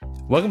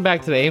Welcome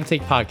back to the AM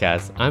Take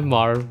Podcast. I'm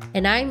Marv.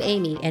 And I'm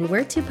Amy, and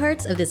we're two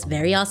parts of this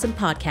very awesome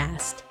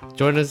podcast.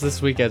 Join us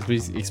this week as we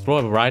explore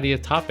a variety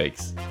of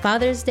topics.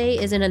 Father's Day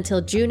isn't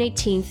until June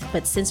 18th,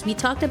 but since we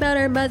talked about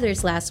our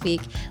mothers last week,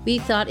 we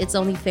thought it's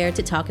only fair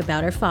to talk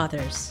about our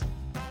fathers.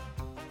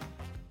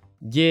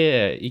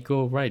 Yeah,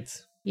 equal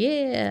rights.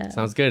 Yeah.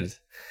 Sounds good.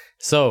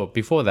 So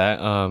before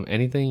that,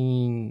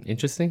 anything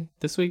interesting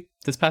this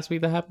past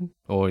week that happened,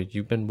 or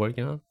you've been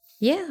working on?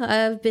 Yeah,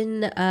 I've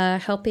been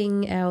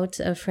helping out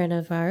a friend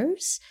of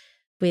ours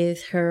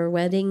with her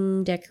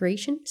wedding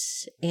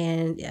decorations,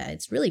 and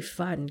it's really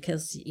fun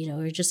because,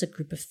 we're just a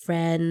group of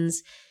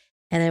friends,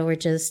 and then we're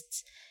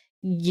just,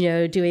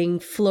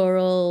 doing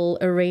floral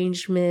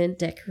arrangement,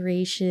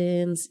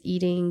 decorations,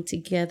 eating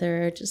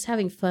together, just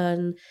having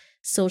fun,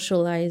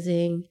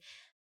 socializing.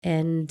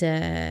 And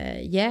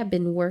I've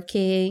been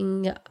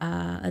working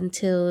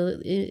until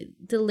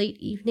the late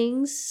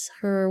evenings.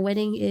 Her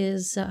wedding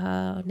is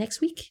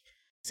next week,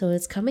 so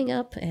it's coming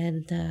up,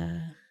 and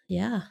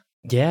yeah,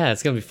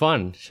 it's gonna be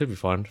fun. Should be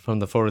fun. From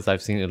the photos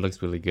I've seen, it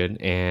looks really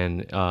good,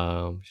 and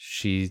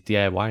she's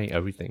DIYing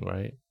everything,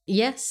 right?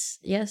 Yes,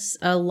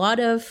 a lot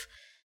of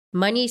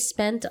money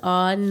spent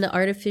on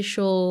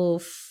artificial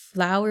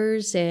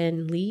flowers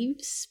and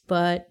leaves,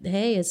 but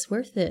hey, it's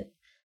worth it.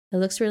 It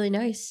looks really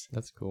nice.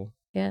 That's cool.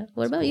 Yeah.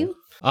 What about you?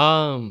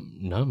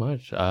 Not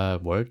much.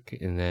 Work,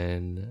 and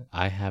then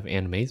I have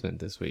Animazement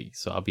this week,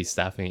 so I'll be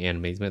staffing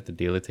Animazement at the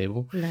dealer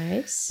table.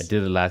 Nice. I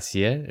did it last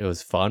year. It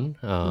was fun.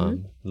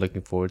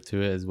 Looking forward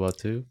to it as well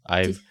too.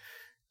 I've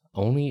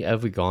only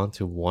ever gone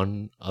to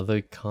one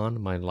other con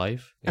in my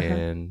life,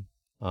 and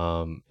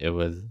it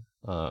was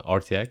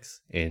RTX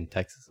in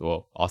Texas,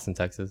 Austin,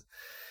 Texas.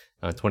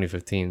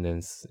 2015,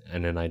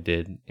 and then I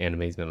did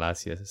Animazement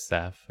last year as a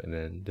staff, and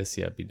then this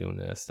year I'll be doing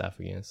it as staff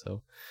again.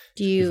 So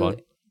do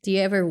you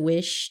ever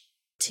wish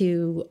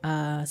to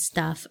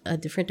staff a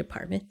different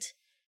department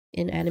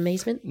in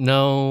Animazement?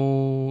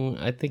 No,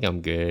 I think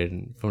I'm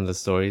good from the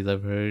stories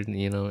I've heard,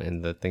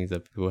 and the things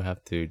that people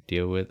have to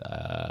deal with.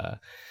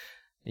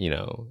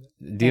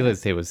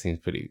 Dealer's table seems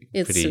pretty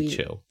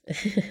chill.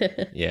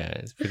 Yeah,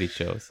 it's pretty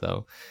chill.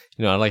 So,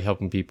 I like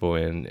helping people,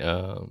 and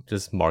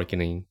just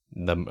marketing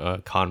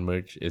the con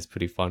merch is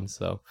pretty fun.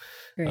 So,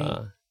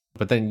 right.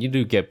 But then you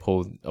do get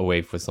pulled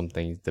away for some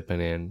things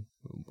depending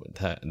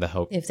on the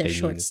help if they're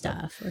short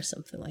staff or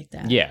something like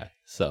that. Yeah,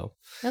 so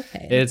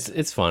okay,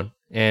 it's fun,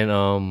 and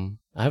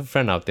I have a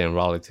friend out there in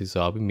Raleigh too,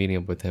 so I'll be meeting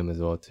up with him as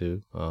well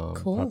too.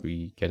 Cool.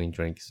 Probably getting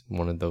drinks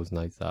one of those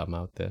nights that I'm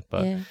out there.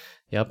 But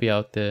yeah, I'll be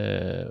out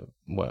there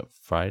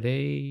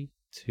Friday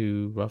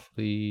to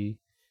roughly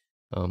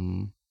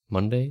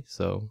Monday,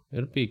 so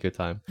it'll be a good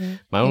time. Yeah.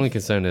 My only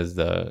concern is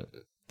the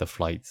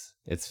flights.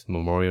 It's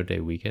Memorial Day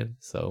weekend,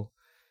 so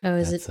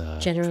is it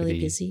generally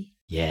busy?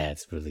 Yeah,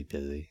 it's really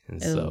busy,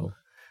 and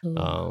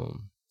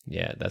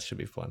yeah, that should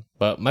be fun.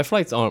 But my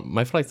flights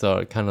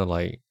are kind of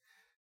like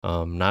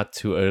not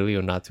too early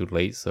or not too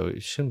late, so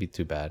it shouldn't be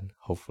too bad,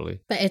 hopefully.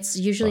 But it's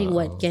usually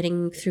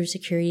getting through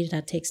security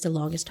that takes the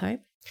longest time?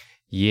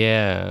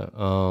 Yeah,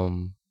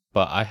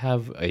 but I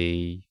have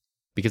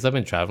because I've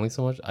been traveling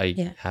so much,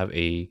 I have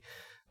a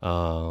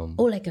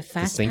like a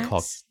fast pass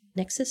called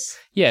Nexus?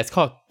 Yeah, it's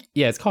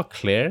called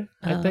Claire,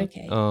 I think.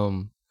 Okay.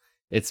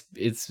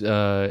 It's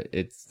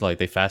like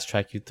they fast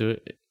track you through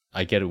it.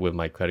 I get it with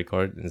my credit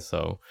card, and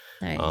so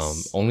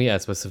nice. Only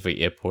at specific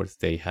airports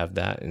they have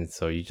that, and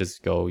so you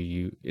just go.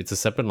 It's a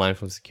separate line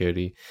from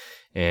security,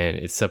 and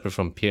it's separate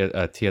from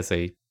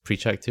TSA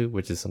pre-check too,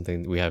 which is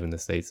something we have in the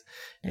States.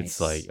 Nice.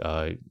 It's like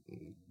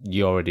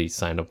you already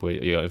signed up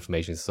with your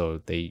information,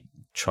 so they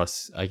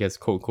trust, I guess,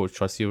 quote unquote,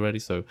 trust you already.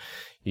 So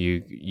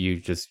you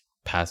just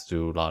pass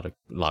through a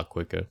lot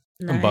quicker.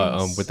 Nice.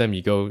 But with them,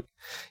 you go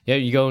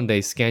and they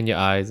scan your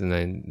eyes, and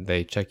then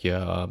they check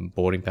your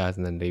boarding pass,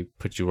 and then they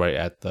put you right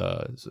at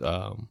the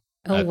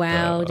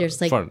there's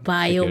like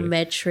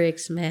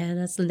biometrics, man.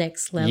 That's the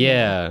next level.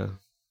 Yeah.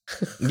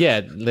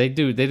 Yeah, they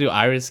do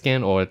iris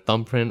scan or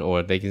thumbprint,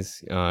 or they can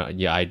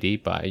your ID,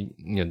 but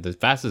the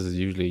fastest is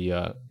usually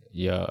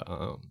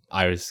your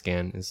iris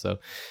scan, and so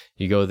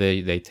you go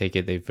there, they take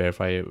it, they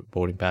verify your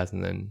boarding pass,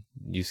 and then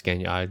you scan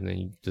your eyes, and then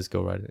you just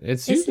go right in.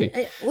 It's usually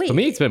for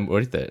me, it's been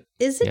worth it.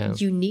 Is it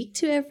unique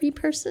to every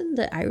person,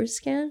 the iris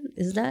scan?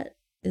 Is that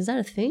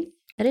a thing?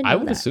 I didn't know I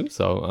would assume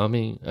so. I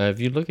mean, if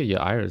you look at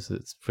your iris,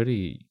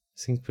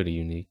 seems pretty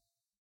unique.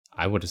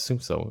 I would assume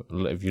so.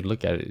 If you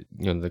look at it,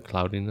 the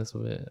cloudiness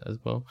of it as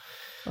well.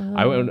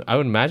 I would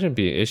imagine it'd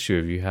be an issue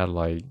if you had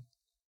like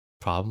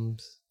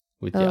problems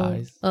with your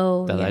eyes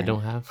that I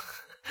don't have.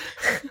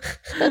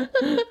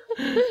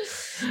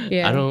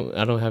 Yeah, I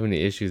don't have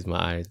any issues with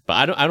my eyes, but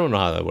I don't know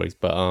how that works.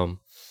 But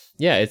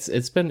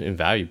it's been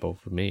invaluable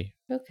for me.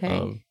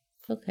 Okay.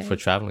 For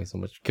traveling so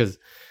much, because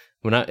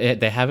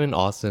they have it in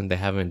Austin, they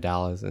have it in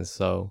Dallas, and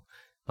so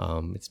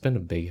it's been a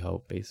big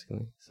help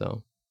basically.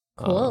 So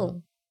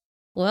cool.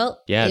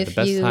 Well, yeah, the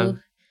best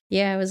time.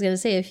 Yeah, I was going to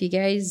say, if you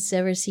guys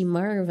ever see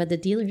Marv at the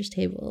dealer's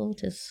table,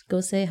 just go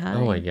say hi.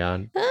 Oh my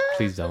God.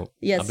 Please don't.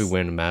 Yes. I'll be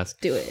wearing a mask.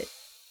 Do it.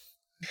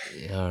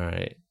 All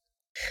right.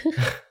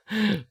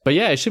 But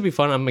yeah, it should be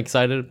fun. I'm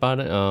excited about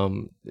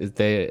it.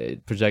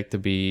 They project to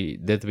be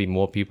there to be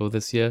more people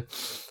this year.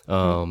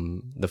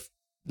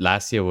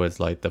 Last year was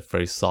like the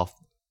first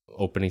soft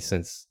opening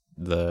since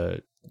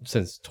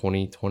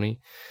 2020,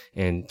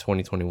 and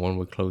 2021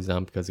 would close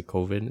down because of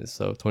COVID.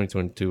 So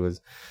 2022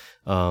 was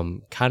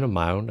kind of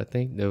mild. I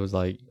think there was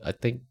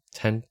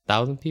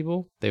 10,000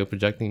 people. They were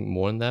projecting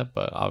more than that,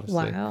 but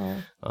obviously,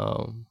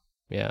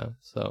 yeah.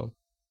 So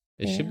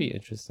it should be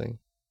interesting.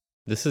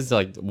 This is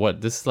like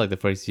the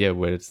first year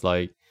where it's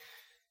like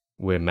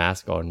where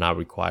masks are not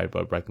required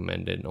but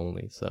recommended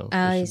only. So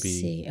I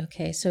see.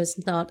 Okay, so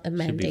it's not a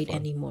mandate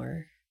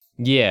anymore.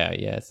 Yeah,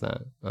 it's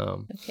not.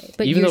 Okay,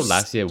 but even though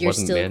last year it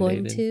wasn't still mandated,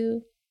 going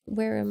to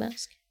wear a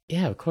mask.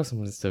 Yeah, of course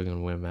I'm still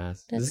gonna wear a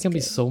mask. There's gonna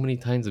be so many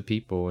tons of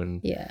people,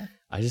 and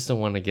I just don't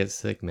want to get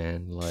sick,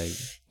 man. Like,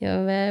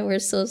 man, I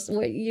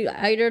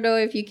don't know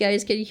if you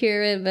guys can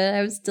hear it, but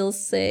I'm still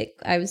sick.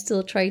 I'm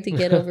still trying to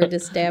get over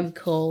this damn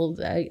cold.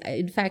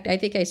 In fact, I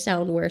think I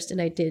sound worse than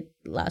I did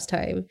last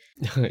time.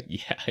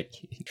 Yeah,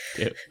 you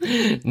do.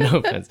 No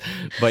offense,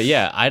 but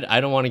yeah, I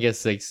don't want to get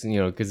sick.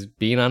 Because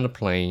being on the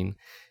plane,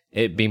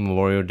 it being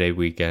Memorial Day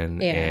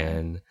weekend,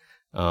 and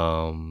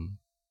the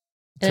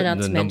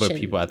number of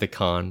people at the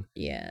con,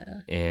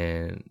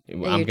 and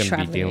I'm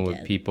gonna be dealing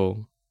with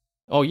people.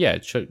 Oh yeah,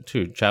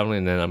 true, traveling,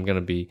 and then I'm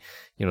gonna be,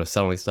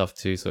 selling stuff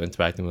too, so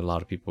interacting with a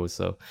lot of people.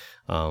 So,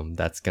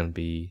 that's gonna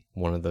be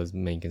one of those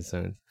main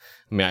concerns.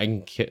 I mean, I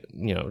can,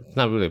 it's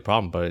not really a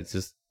problem, but it's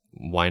just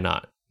why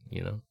not,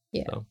 Yeah.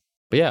 So,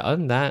 but yeah, other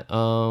than that,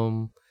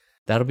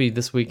 that'll be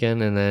this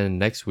weekend, and then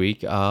next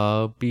week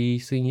I'll be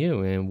seeing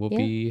you, and we'll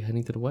be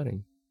heading to the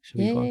wedding. Should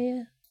be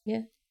fun.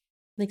 Yeah.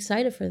 I'm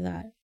excited for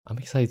that. I'm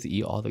excited to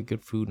eat all the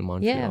good food in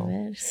Montreal. Yeah,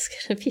 man, it's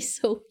gonna be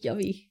so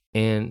yummy.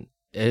 And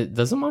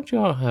doesn't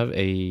Montreal have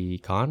a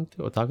con,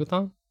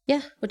 Otakuthon?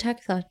 Yeah,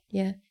 Otakuthon.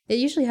 Yeah, it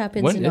usually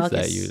happens in August.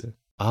 When is that usually?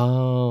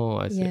 Oh,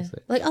 I see. Yeah.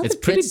 Like all it's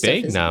pretty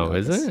big now,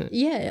 isn't it?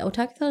 Yeah,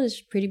 Otakuthon is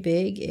pretty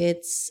big.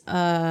 It's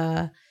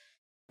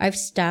I've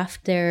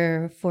staffed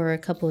there for a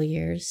couple of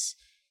years,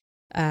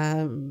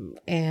 and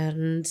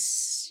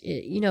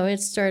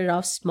it started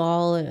off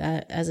small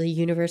as a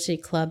university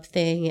club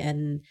thing,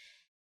 and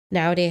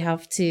now they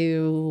have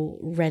to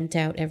rent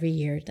out every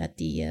year at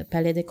the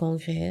Palais de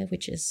Congrès,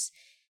 which is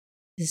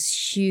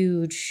this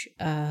huge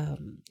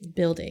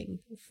building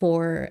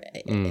for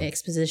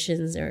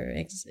expositions or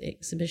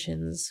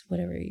exhibitions,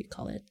 whatever you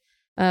call it.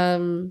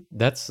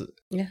 That's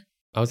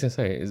I was gonna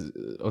say, is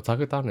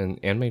Otakuthon and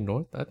Anime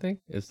North, I think,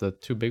 is the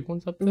two big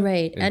ones up there.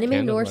 Right,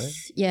 Anime North.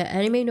 Right? Yeah,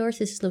 Anime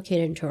North is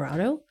located in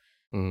Toronto.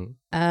 And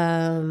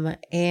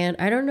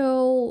I don't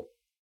know.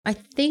 I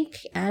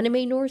think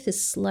Anime North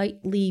is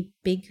slightly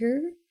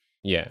bigger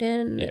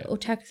than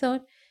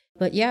Otakuthon.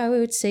 But yeah, I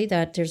would say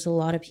that there's a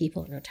lot of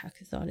people in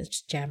Otakuthon. It's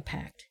just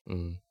jam-packed.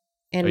 And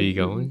are you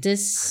going?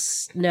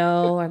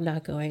 No, I'm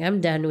not going.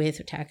 I'm done with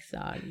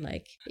Otakuthon.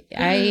 Like,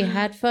 I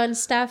had fun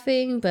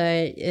staffing,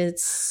 but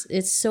it's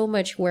so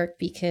much work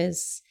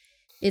because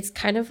it's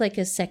kind of like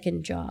a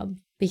second job.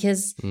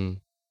 Because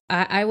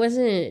I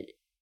wasn't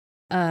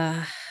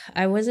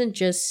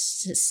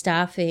just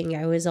staffing.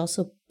 I was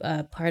also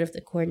part of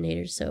the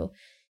coordinator. So,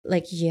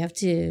 like, you have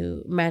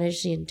to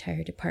manage the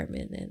entire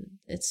department, and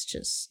it's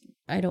just,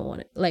 I don't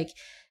want to like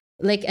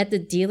at the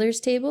dealer's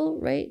table,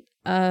 right?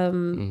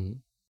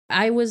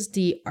 I was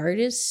the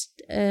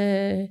artist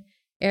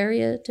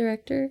area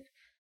director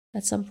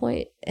at some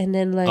point, and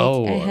then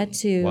I had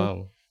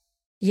to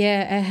I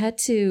had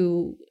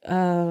to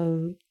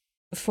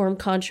form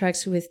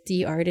contracts with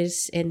the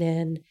artists, and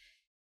then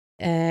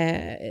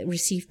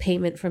receive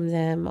payment from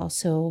them,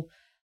 also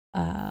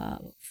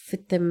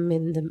fit them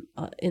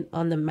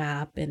on the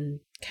map, and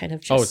kind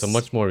of just it's a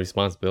much more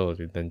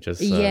responsibility than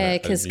just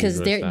because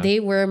they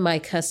were my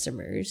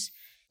customers.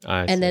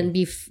 And then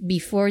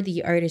before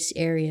the artist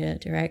area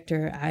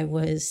director, I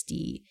was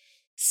the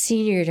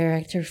senior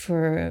director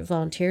for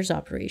volunteers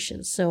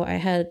operations. So I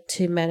had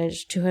to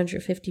manage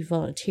 250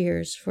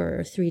 volunteers for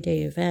a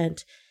 3-day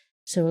event.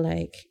 So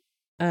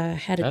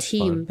had a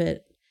team, fun.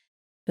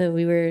 but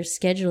we were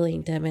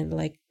scheduling them, and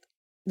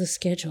the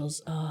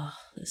schedules,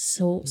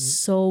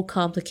 so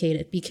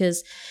complicated,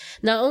 because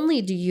not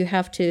only do you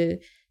have to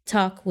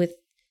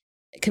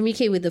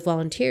communicate with the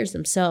volunteers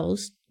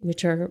themselves,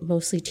 which are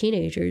mostly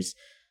teenagers,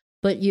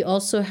 but you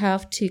also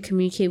have to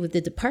communicate with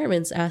the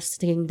departments,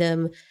 asking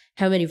them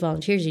how many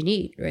volunteers you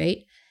need,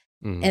 right?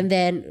 And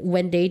then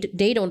when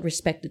they don't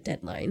respect the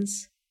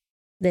deadlines,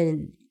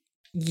 then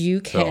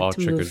you can't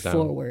move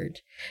forward.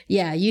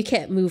 Yeah, you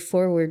can't move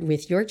forward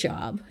with your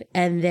job.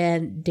 And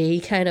then they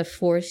kind of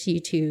force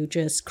you to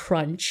just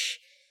crunch.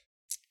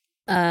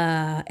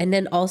 And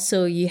then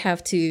also you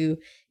have to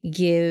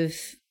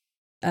give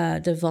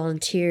the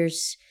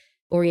volunteers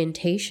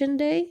orientation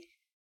day.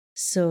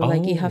 So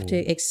you have to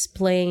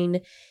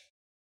explain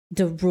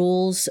the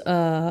rules,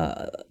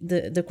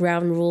 the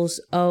ground rules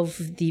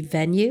of the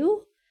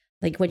venue,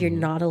 like what you're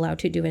not allowed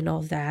to do and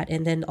all that.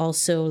 And then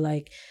also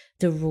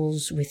the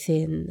rules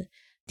within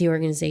the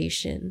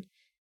organization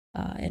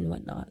and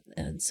whatnot.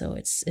 And so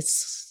it's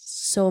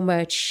so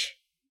much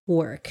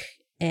work,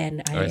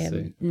 and I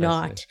am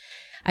not.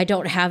 I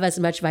don't have as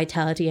much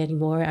vitality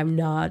anymore. I'm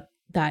not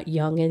that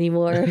young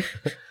anymore.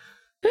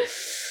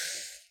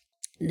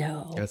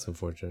 No, that's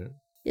unfortunate.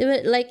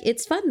 Like,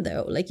 it's fun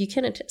though. Like, you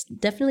can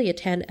definitely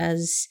attend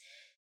as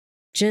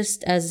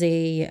just as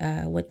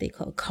a what they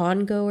call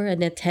con goer, an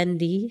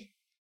attendee.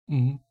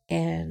 Mm-hmm.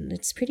 And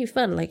it's pretty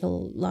fun. Like,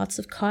 lots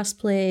of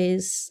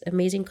cosplays,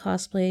 amazing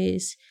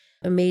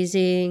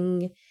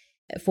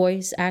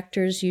voice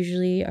actors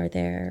usually are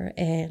there,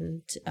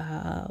 and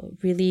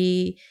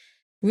really,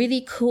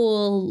 really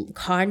cool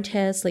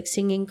contests, like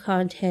singing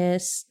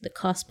contests, the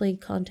cosplay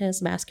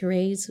contest,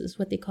 masquerades is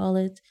what they call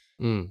it.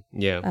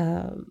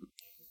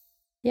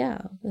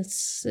 Yeah,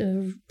 it's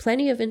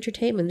plenty of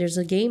entertainment. There's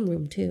a game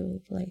room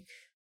too, like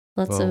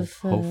lots of.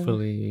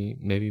 Hopefully,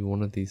 maybe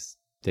one of these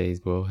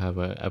days we'll have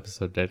an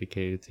episode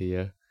dedicated to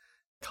your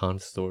con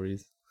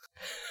stories.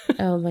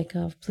 Oh my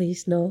god!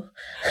 Please no.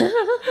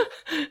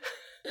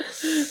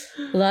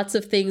 Lots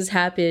of things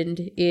happened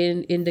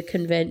in the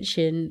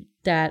convention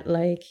that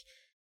like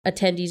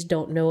attendees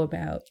don't know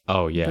about.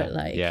 Oh yeah, but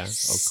like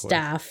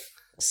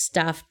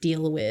staff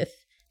deal with.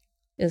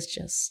 It's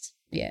just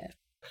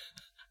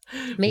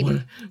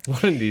maybe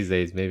one of these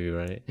days, maybe,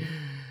 right?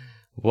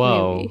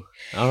 Wow. Maybe.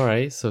 All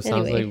right. So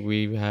sounds like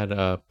we've had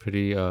a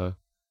pretty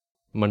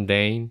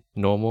mundane,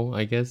 normal,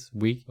 I guess,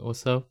 week or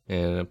so,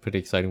 and a pretty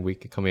exciting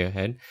week coming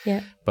ahead.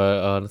 Yeah.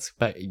 But let's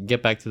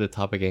get back to the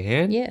topic at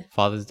hand. Yeah.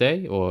 Father's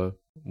Day, or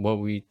what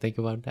we think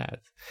about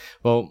dads.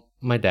 Well,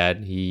 my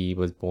dad, he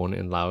was born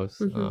in Laos.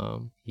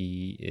 Mm-hmm.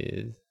 He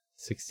is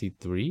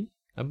 63,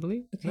 I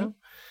believe, now.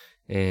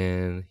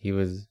 And he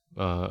was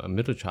a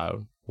middle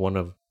child, one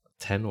of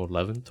 10 or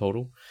 11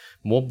 total.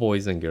 More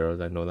boys than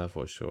girls, I know that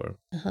for sure.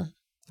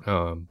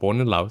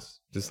 Born in Laos,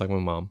 just like my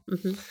mom.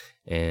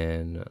 Mm-hmm.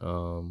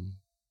 And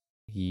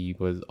he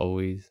was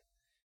always,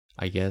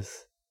 I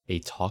guess, a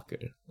talker.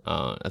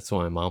 That's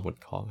what my mom would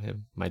call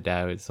him. My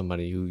dad is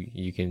somebody who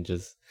you can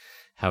just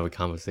have a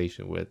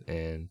conversation with,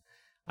 and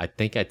I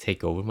think I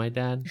take over my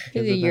dad.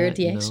 You're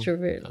the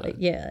extrovert.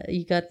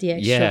 You got the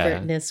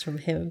extrovertness from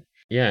him.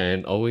 Yeah,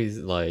 and always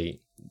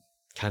like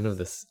kind of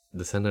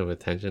the center of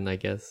attention, I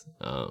guess.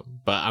 But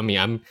I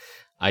mean,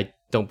 I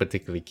don't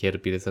particularly care to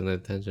be the center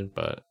of attention,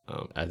 but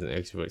as an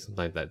extrovert,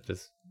 sometimes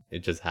it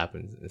just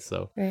happens. And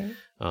so,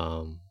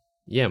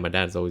 yeah, my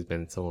dad's always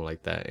been someone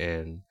like that.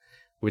 And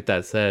with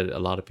that said, a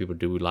lot of people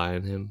do rely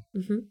on him,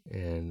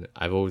 and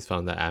I've always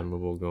found that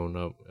admirable growing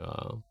up.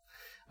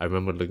 I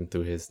remember looking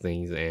through his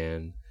things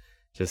and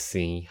just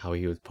seeing how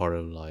he was part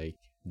of like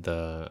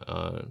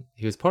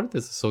he was part of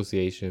this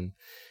association.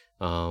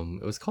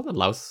 It was called the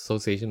Laos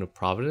Association of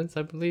Providence,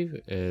 I believe,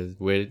 is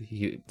where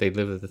they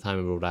lived at the time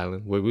in Rhode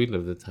Island, where we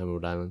lived at the time in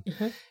Rhode Island.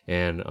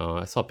 And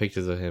I saw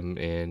pictures of him,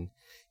 and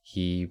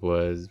he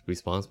was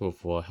responsible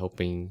for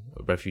helping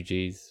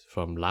refugees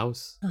from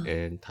Laos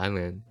and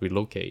Thailand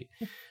relocate,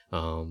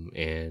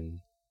 and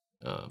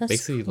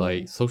basically cool.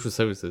 Like social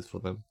services for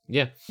them.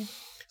 Yeah.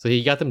 So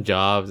he got them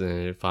jobs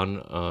and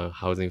found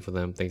housing for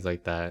them, things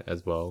like that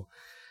as well.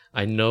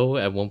 I know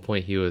at one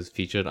point he was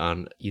featured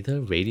on either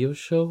a radio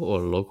show or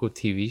a local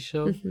TV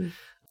show.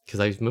 Because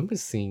I remember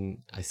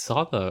I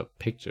saw the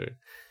picture,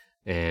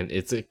 and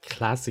it's a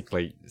classic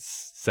like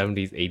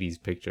 70s,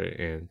 80s picture,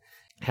 and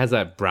has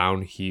that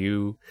brown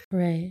hue,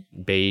 right?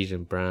 Beige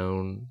and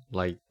brown,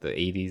 like the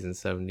 80s and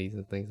 70s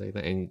and things like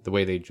that, and the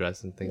way they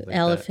dress and things like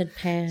elephant that.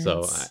 pants.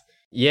 So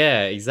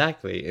yeah,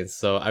 exactly. And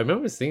so I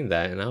remember seeing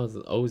that, and I was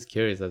always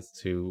curious as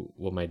to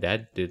what my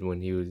dad did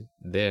when he was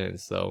there. And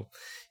so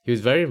he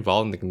was very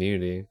involved in the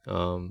community.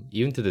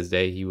 Even to this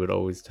day, he would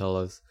always tell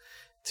us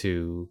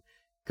to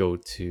go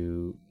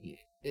to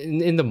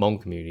in the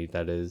Hmong community,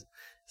 that is,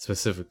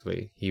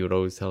 specifically. He would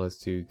always tell us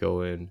to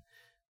go and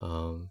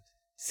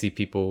see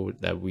people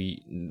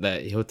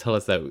that he'll tell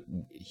us that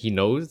he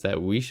knows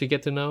that we should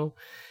get to know.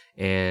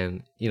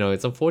 And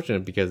it's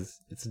unfortunate because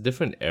it's a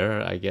different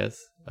era, I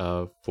guess,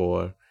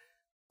 for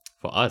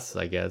us,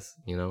 I guess,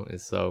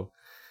 and so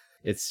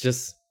it's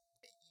just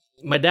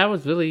my dad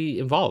was really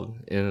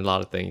involved in a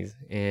lot of things,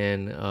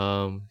 and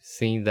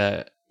seeing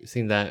that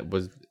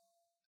was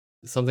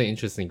something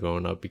interesting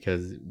growing up,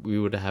 because we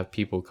would have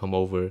people come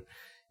over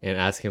and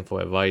ask him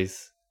for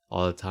advice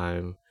all the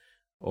time,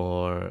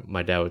 or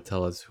my dad would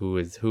tell us who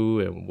is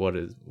who and what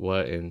is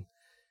what, and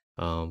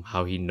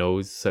how he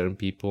knows certain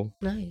people.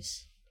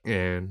 Nice.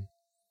 And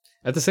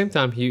at the same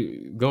time,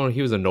 he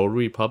was a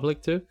notary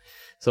public too.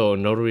 So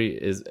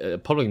a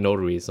public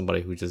notary is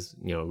somebody who just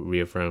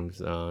reaffirms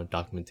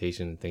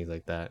documentation and things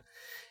like that.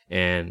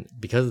 And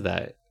because of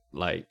that,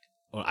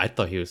 I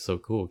thought he was so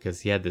cool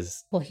because he had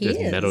this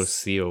metal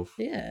seal.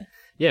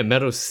 Yeah,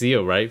 metal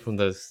seal, right, from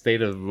the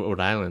state of Rhode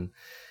Island.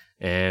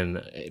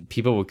 And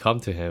people would come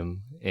to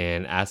him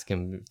and ask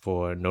him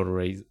for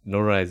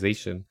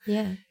notarization.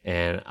 Yeah.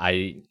 And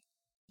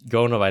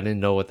growing up, I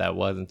didn't know what that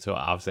was until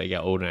obviously I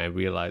got older and I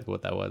realized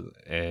what that was.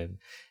 And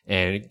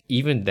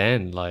even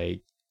then,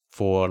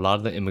 for a lot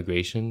of the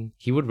immigration,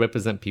 he would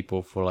represent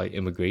people for like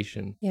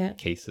immigration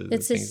cases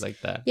and things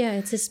like that. Yeah,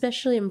 it's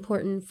especially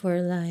important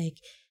for like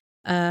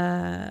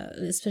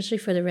especially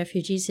for the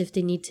refugees if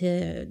they need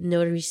to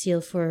notary seal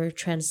for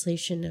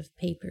translation of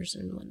papers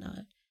and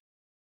whatnot,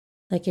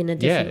 like in a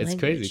different language. It's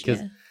crazy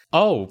because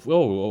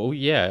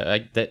yeah,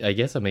 I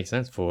guess that makes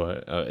sense for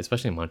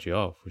especially in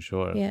Montreal for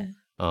sure. Yeah.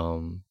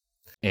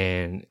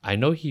 And I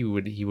know he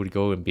would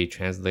go and be a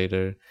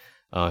translator.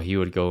 He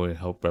would go and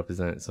help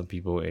represent some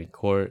people in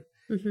court.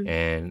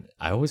 And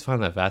I always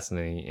find that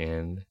fascinating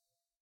and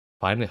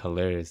find it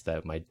hilarious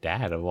that my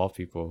dad, of all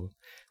people,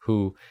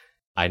 who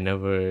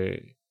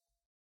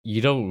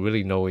you don't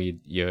really know what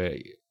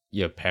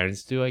your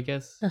parents do, I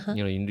guess.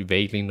 You know, you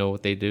vaguely know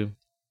what they do.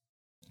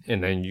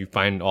 And then you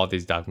find all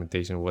this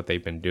documentation of what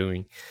they've been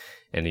doing.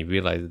 And you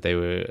realize that they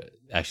were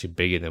actually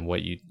bigger than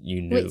what you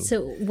knew. Wait,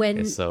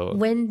 so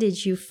when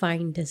did you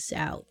find this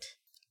out?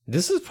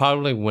 This is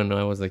probably when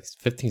I was like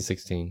 15,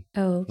 16.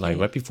 Oh, okay. Like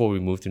right before we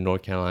moved to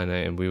North Carolina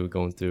and we were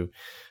going through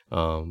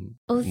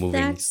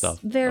moving stuff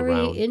very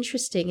around.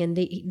 Interesting. And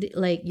they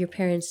like your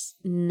parents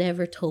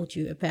never told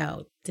you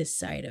about this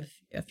side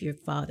of your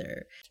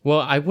father.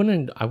 Well, I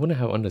wouldn't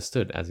have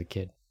understood as a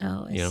kid.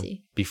 Oh, I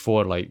see.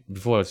 Before I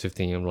was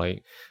 15, I'm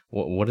like,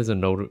 what is a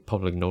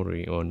public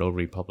notary or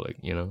notary public?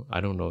 You know,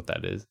 I don't know what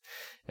that is.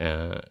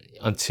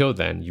 Until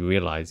then, you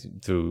realize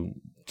through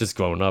just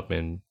growing up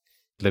and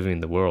living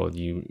in the world,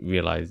 you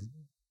realize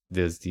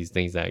there's these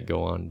things that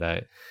go on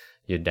that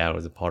your dad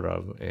was a part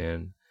of.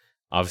 And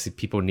obviously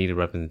people needed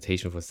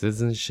representation for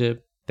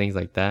citizenship, things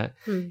like that.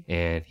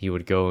 And he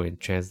would go and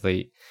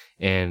translate.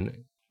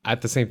 And at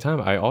the same time,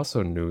 I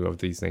also knew of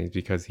these things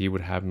because he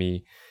would have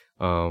me,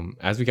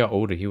 as we got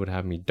older, he would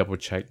have me double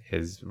check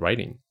his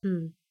writing.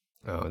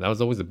 That was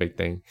always a big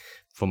thing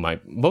for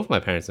both my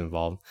parents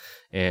involved.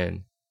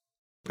 And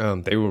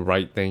they would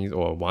write things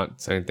or want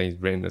certain things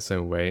written a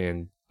certain way.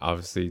 And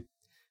obviously,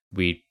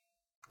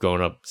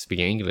 growing up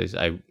speaking English,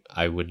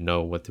 I would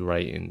know what to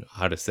write and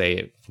how to say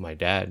it for my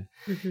dad.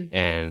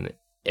 And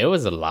it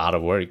was a lot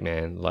of work,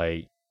 man.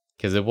 Like,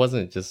 because it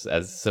wasn't just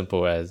as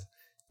simple as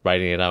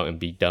writing it out and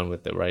be done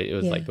with it, right? It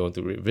was like going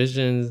through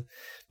revisions,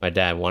 my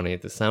dad wanting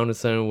it to sound a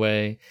certain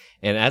way.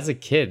 And as a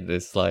kid,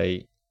 it's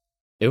like,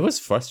 it was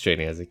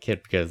frustrating as a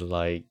kid because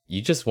like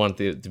you just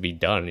wanted it to be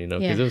done, you know,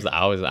 because it was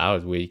hours and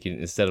hours where you can,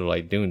 instead of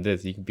like doing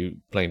this, you could be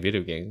playing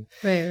video games.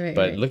 Right.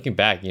 But looking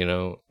back, you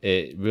know,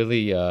 it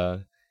really, I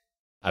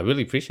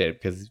really appreciate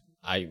it because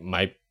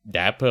my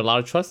dad put a lot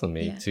of trust in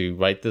me to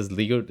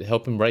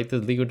help him write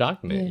this legal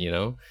document, you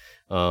know.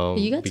 But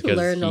you got to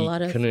learn a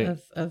lot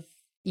of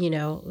you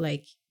know,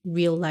 like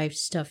real life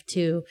stuff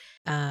too.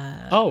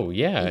 Definitely.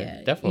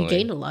 You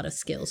gained a lot of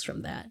skills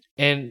from that.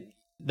 And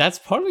that's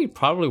probably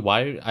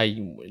why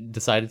I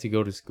decided to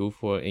go to school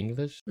for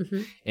English.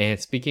 And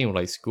speaking of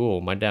like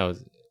school, my dad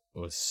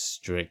was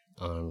strict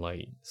on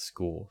like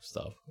school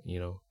stuff, you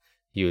know.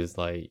 He was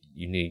like,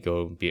 you need to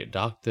go be a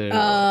doctor.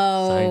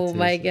 Oh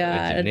my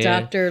God, a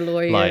doctor,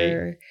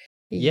 lawyer.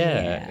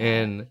 Like,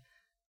 and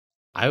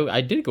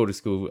I did go to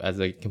school as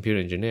a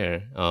computer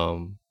engineer,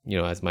 you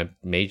know, as my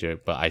major,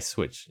 but I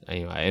switched. I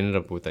ended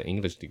up with an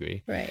English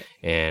degree. Right.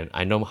 And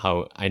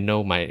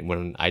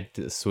when I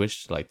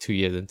switched like 2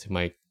 years into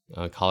my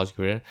college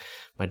career,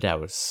 my dad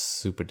was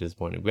super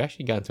disappointed. We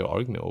actually got into an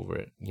argument over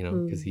it, you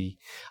know, because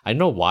I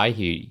know why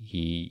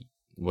he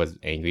was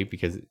angry,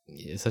 because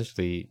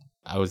essentially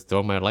I was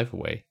throwing my life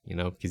away, you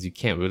know, because you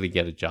can't really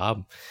get a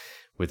job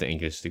with an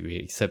English degree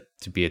except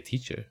to be a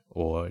teacher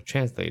or a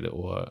translator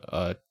or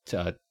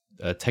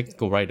a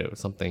technical writer or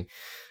something.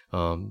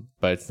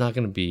 But it's not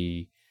going to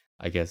be,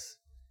 I guess,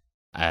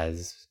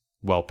 as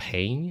well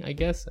paying, I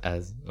guess,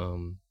 as,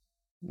 you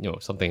know,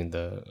 something in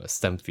the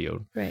STEM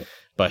field. Right.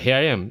 But here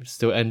I am,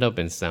 still end up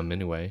in STEM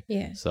anyway.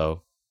 Yeah.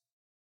 So,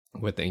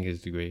 with the English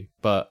degree.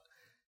 But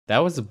that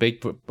was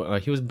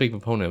he was a big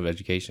proponent of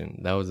education.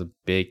 That was a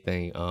big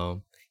thing.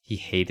 He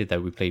hated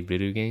that we played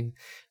video games.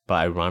 But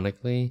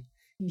ironically,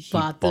 he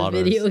bought the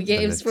video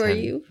games for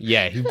you.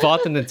 Yeah, he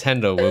bought the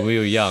Nintendo when we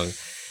were young.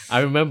 I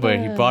remember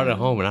he brought it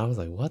home and I was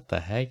like, what the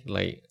heck?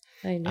 Like,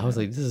 I was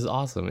like, this is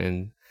awesome.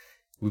 And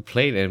we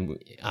played,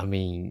 and I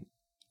mean,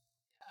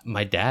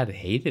 my dad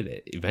hated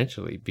it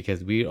eventually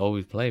because we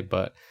always play.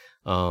 But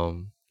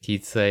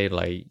he'd say,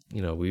 like,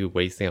 you know, we were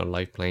wasting our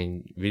life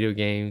playing video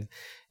games.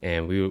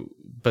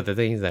 But the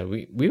thing is that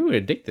we were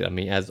addicted. I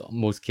mean, as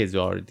most kids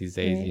are these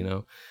days, you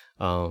know.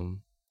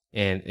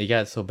 And it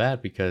got so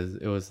bad because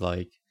it was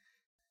like,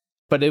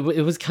 but it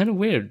was kind of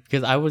weird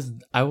because I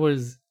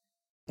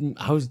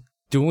was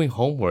doing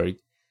homework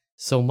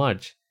so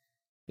much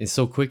and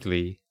so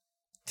quickly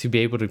to be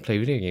able to play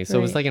video games. So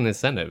it was like an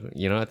incentive,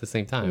 you know, at the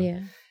same time.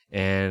 Yeah.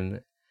 And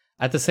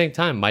at the same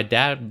time, my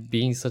dad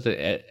being such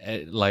a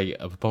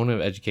proponent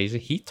of education,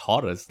 he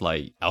taught us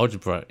like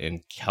algebra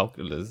and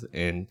calculus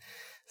and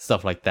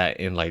stuff like that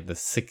in like the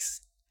 6th,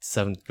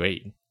 7th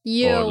grade.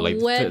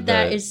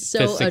 That is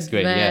so 5th,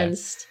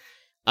 advanced. Grade,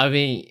 I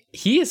mean,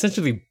 he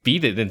essentially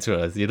beat it into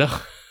us, you know?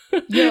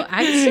 Yo,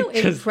 I'm so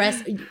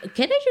impressed.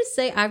 Can I just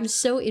say I'm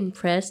so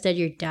impressed that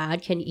your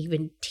dad can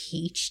even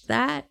teach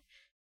that?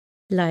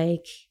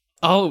 Like,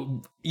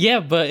 Oh yeah,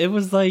 but it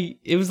was like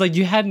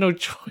you had no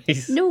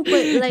choice. no,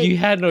 but like you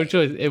had no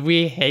choice, and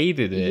we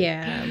hated it.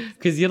 yeah,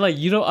 because you're like,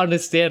 you don't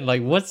understand,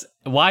 like,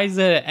 why is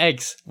there an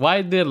X? Why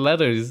are there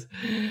letters?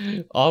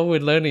 All we're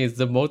learning is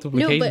the no,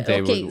 multiplication but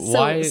table. okay,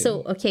 Why?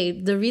 so okay.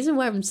 The reason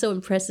why I'm so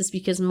impressed is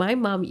because my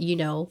mom, you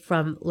know,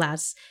 from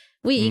last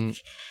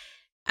week,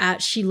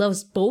 she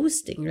loves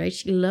boasting, right?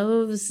 She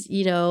loves,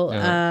 you know,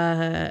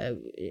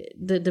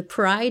 the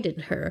pride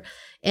in her,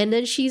 and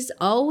then she's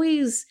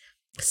always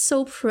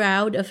so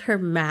proud of her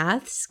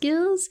math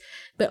skills,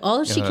 but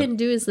all she can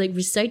do is like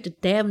recite the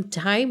damn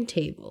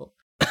timetable.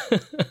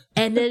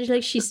 And then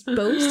like she's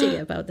boasting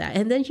about that,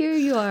 and then here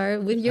you are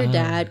with your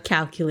dad,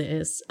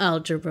 calculus,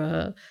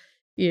 algebra,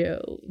 you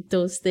know,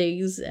 those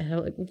things, and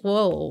I'm like,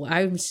 whoa,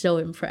 I'm so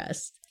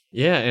impressed.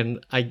 Yeah,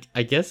 and I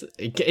guess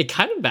it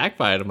kind of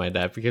backfired on my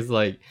dad because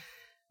like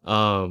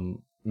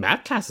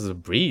math class is a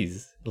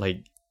breeze,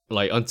 like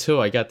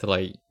until I got to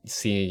like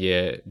senior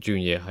year,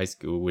 junior year, high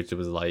school, which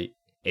was like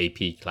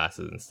AP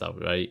classes and stuff,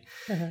 right?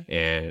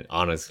 And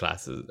honors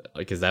classes,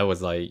 because that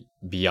was like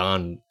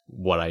beyond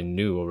what I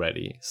knew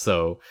already.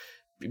 So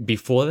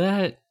before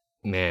that,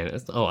 man,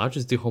 I'll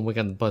just do homework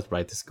on the bus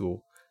right to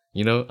school.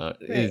 You know,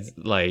 it's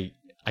like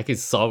I could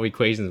solve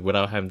equations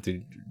without having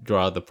to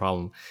draw out the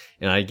problem,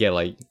 and I get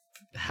like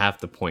half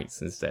the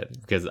points instead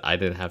because I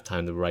didn't have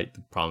time to write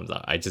the problems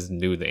out. I just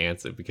knew the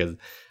answer because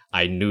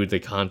I knew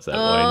the concept,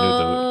 or I knew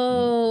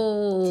the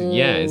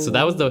yeah. And so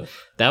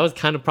that was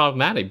kind of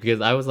problematic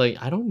because I was like,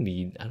 I don't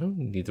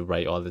need to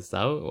write all this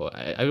out.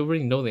 I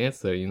already know the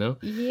answer, you know.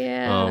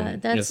 Yeah,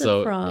 that's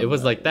so a problem. it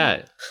was like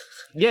that.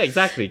 Yeah,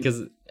 exactly.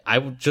 Because I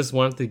just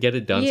wanted to get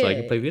it done so I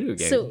could play video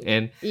games. So,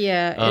 and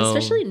yeah,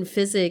 especially in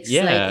physics,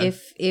 like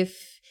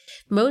if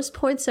most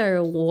points are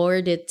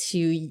awarded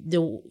to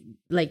the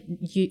like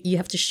you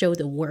have to show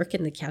the work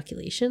and the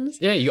calculations.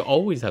 Yeah, you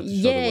always have to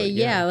show the work.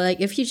 Yeah. Like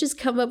if you just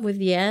come up with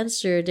the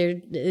answer, there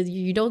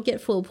you don't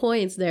get full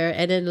points there,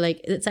 and then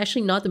like it's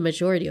actually not the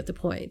majority of the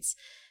points.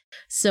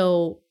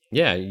 So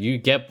yeah, you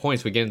get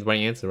points for getting the right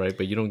answer, right?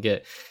 But you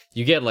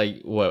get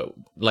like what,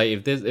 like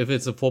if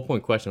it's a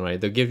 4-point question, right?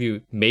 They give you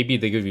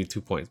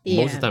 2 points.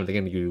 Most of the time they're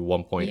gonna give you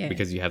 1 point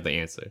because you have the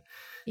answer.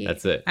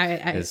 That's it.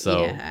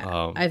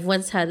 I've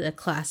once had a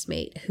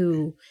classmate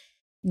who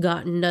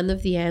got none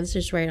of the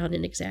answers right on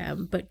an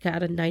exam, but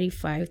got a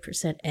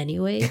 95%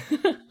 anyway,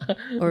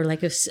 or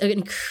like an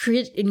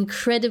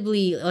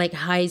incredibly like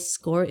high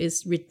score.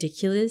 Is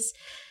ridiculous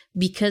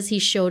because he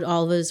showed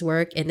all of his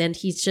work, and then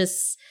he's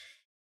just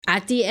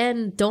at the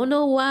end, don't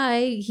know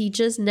why, he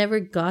just never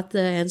got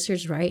the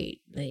answers right.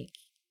 Like,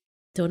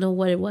 don't know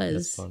what it was.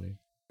 That's funny.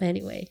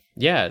 Anyway,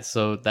 yeah,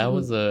 so that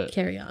was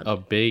carry on. a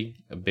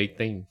big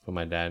thing for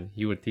my dad.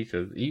 He would teach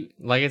us.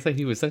 Like I said,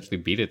 he would essentially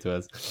beat it to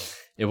us.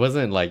 It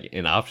wasn't like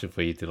an option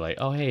for you to like,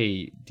 oh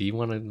hey, do you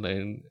want to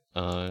learn?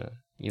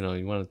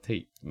 You want to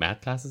take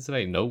math classes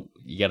today? Nope,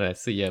 you gotta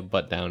sit your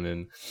butt down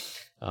and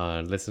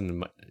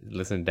listen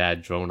to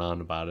dad drone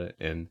on about it.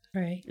 And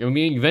right, I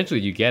mean, eventually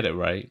you get it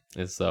right,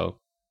 and so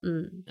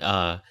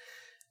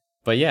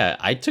but yeah,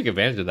 I took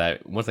advantage of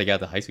that once I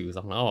got to high school. Because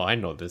I'm like, oh, I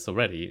know this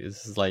already.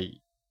 This is like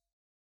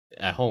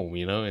at home,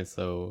 you know. And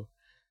so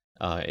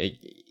it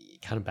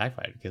kind of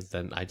backfired because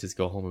then I just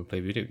go home and play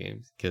video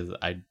games because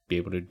I'd be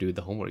able to do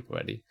the homework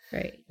already,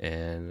 right?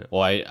 And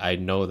I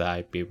know that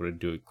I'd be able to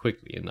do it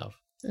quickly enough.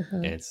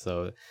 And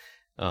so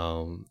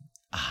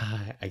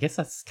I guess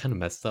that's kind of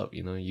messed up,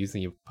 you know,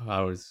 using your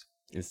powers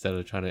instead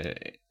of trying to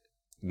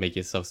make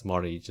yourself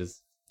smarter. You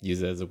just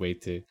use it as a way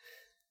to,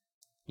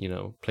 you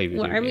know, play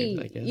video games. I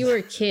mean, you were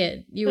a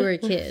kid. You were a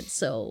kid,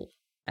 so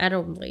I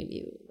don't blame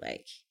you.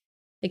 Like,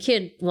 a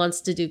kid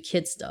wants to do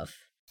kid stuff.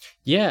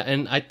 Yeah,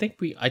 and I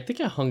think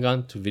I hung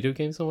on to video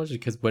games so much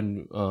because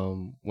when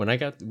we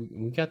got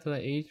to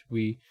that age,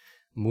 we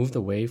moved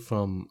away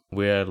from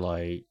where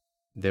like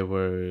there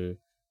were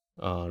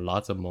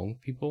lots of Hmong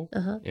people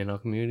in our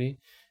community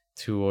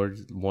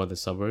towards more of the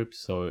suburbs.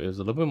 So it was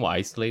a little bit more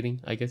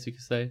isolating, I guess you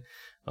could say.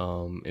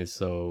 And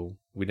so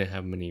we didn't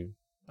have many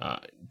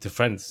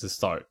friends to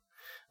start.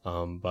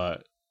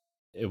 But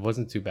it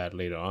wasn't too bad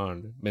later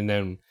on. And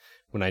then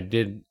when I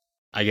did,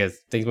 I guess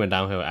things went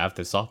downhill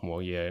after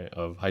sophomore year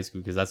of high school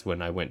because that's when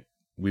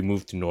we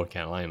moved to North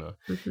Carolina,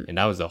 and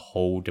that was a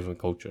whole different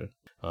culture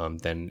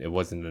than it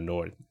was in the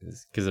North,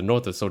 because the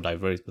North was so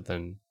diverse, but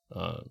then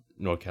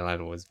North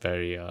Carolina was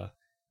very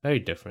very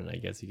different, I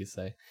guess you could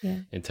say,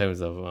 in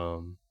terms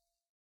of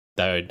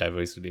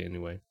diversity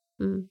anyway.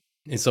 And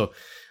so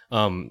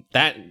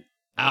that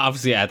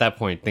obviously at that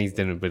point things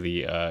didn't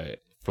really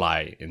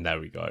fly in that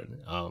regard.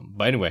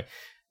 But anyway,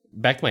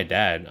 back to my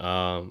dad.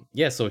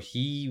 So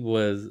he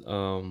was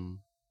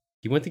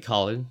he went to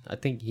college. I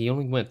think he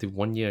only went to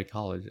 1 year of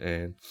college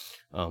and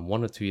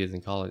 1 or 2 years in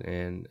college,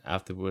 and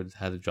afterwards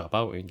had to drop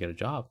out and get a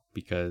job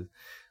because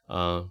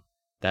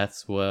that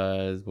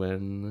was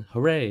when,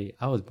 hooray,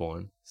 I was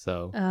born.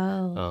 So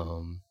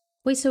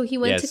wait, so he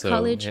went to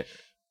college yeah.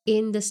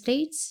 in the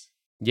States?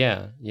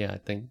 Yeah, I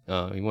think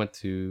he went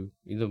to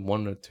either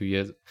 1 or 2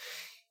 years,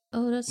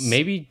 Oh, that's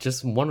maybe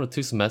just 1 or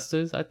 2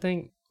 semesters, I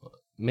think,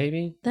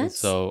 maybe. And that's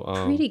so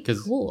pretty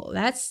because cool.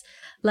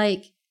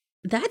 Like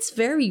that's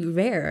very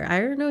rare. I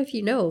don't know if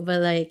you know,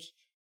 but like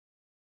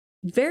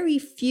very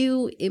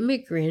few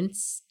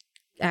immigrants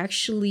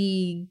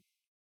actually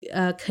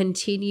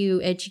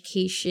continue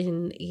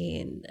education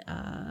in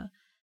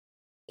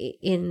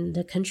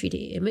the country they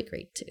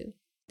immigrate to.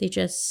 They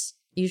just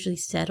usually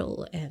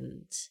settle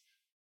and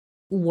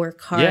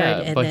work hard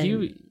yeah, and but then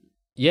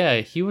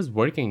he was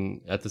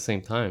working at the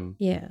same time.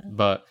 yeah.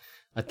 But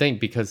I think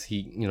because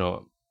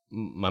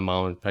my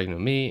mom was pregnant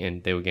with me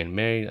and they were getting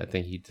married, I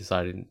think he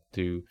decided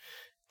to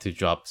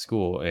drop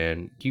school,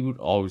 and he would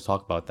always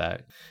talk about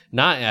that.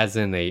 Not as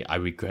in a I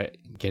regret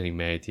getting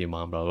married to your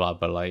mom, blah blah, blah,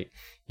 but like,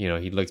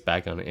 he looks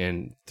back on it,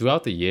 and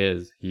throughout the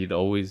years, he'd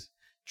always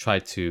try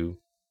to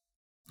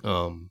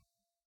um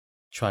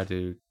try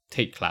to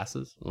take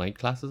classes, like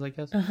classes, I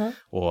guess, Uh-huh.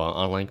 or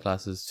online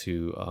classes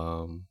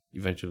to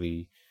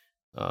eventually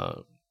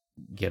uh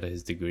get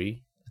his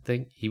degree. I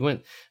think he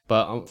went,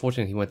 but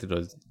unfortunately, he went to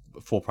those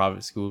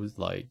for-profit schools,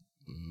 like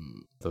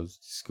those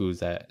schools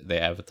that they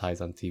advertise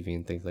on TV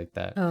and things like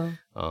that. Oh.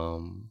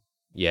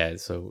 Yeah,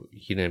 so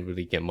he didn't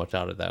really get much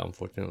out of that,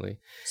 unfortunately.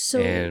 So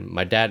And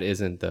my dad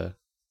isn't the,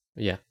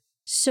 yeah.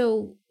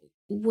 so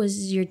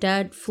was your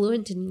dad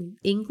fluent in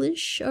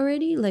English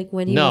already? Like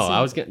when he No,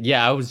 was in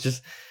I was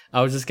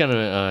just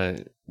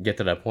gonna get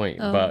to that point,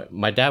 Oh. but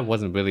my dad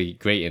wasn't really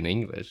great in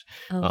English.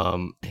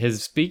 Oh.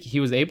 He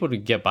was able to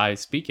get by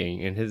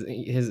speaking, and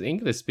his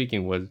English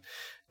speaking was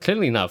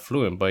clearly not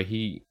fluent, but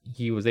he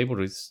was able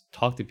to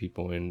talk to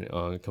people and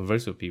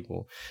converse with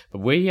people. But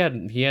where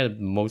he had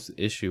most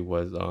issue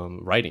was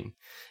writing,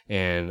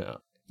 and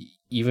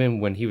even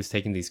when he was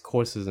taking these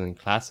courses and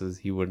classes,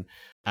 he would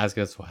ask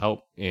us for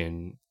help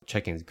in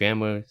checking his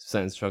grammar,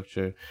 sentence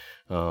structure,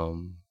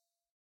 um,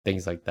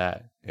 things like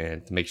that,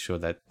 and to make sure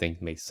that things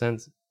make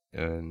sense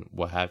and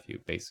what have you,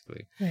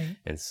 basically. Right.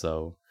 And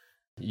so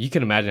you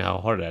can imagine how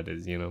hard that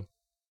is,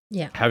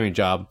 Yeah. having a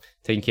job,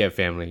 taking care of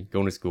family,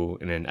 going to school,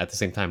 and then at the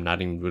same time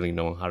not even really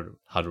knowing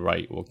how to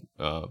write or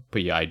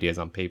put your ideas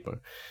on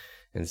paper.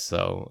 And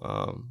so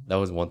that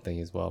was one thing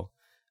as well.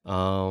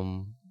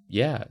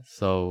 Yeah,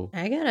 so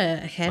I gotta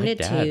hand my it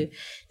dad.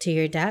 to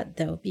your dad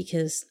though,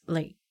 because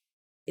like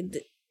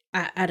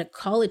at a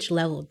college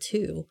level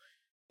too,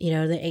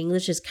 the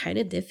English is kind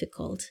of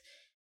difficult,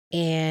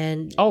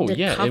 and Oh the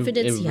yeah, it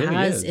confidence he really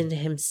has is. in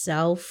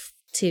himself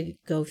to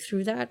go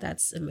through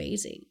that's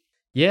amazing.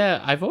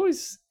 Yeah, I've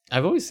always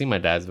seen my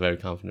dad as a very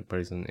confident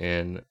person,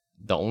 and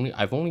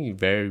I've only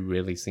very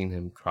rarely seen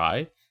him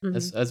cry Hmm.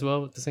 as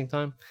well at the same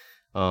time.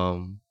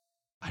 Um,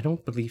 I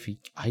don't believe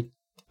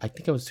I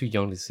think I was too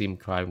young to see him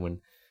cry when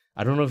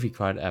I don't know if he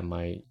cried at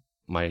my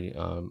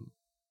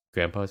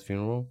grandpa's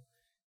funeral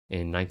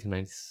in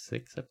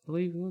 1996, I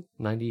believe it was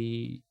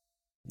 90,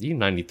 either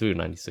 93 or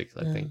 96,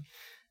 I think.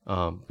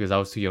 Because I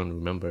was too young to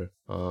remember.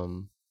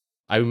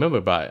 I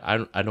remember, but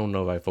I don't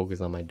know if I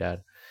focused on my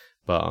dad.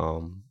 But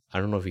I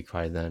don't know if he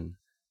cried then.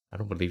 I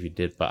don't believe he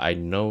did. But I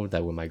know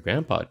that when my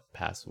grandpa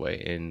passed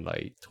away in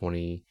like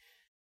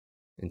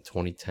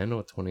 2010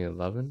 or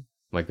 2011,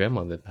 my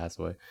grandmother passed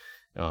away.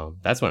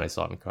 That's when I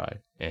saw him cry,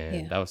 and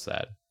Yeah. that was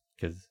sad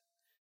because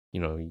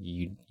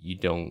you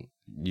don't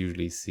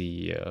usually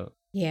see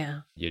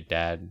Yeah. your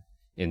dad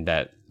in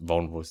that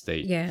vulnerable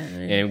state. Yeah.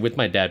 And with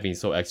my dad being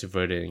so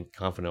extroverted and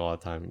confident all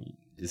the time,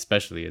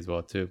 especially as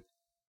well too.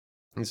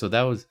 And so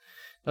that was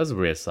a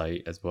rare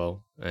sight as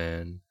well.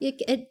 And It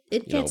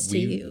gets to we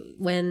you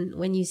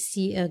when you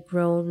see a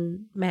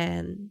grown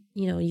man,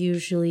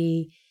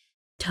 usually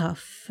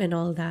tough and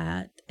all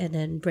that, and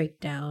then break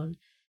down.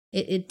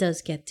 It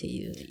does get to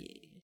you.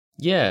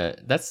 yeah,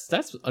 that's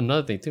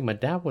another thing too. My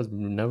dad was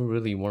never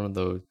really one of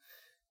those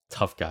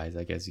tough guys,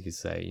 I guess you could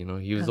say.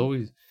 He was Oh.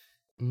 always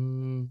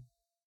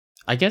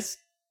I guess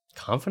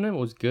confident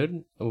was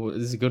good.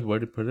 Is a good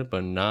word to put it,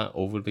 but not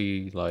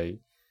overly like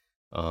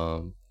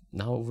um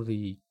not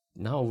overly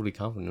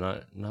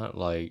confident, not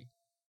like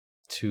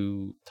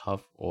too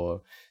tough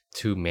or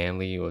too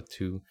manly or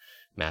too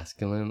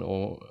masculine,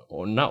 or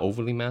not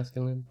overly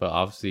masculine, but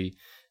obviously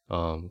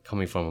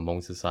coming from a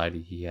Hmong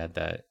society, he had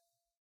that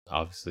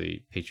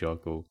obviously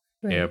patriarchal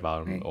air Right.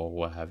 about him Right. or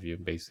what have you,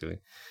 basically,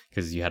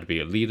 because you had to be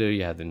a leader,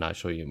 you had to not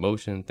show your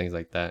emotion, things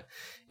like that.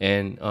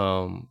 And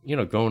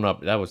growing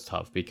up, that was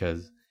tough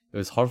because it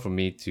was hard for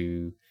me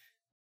to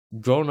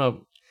growing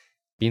up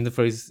being the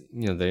first,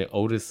 the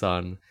oldest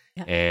son,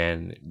 Yeah.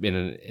 and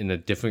in a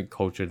different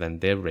culture than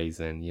they're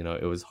raised in.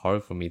 It was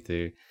hard for me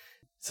to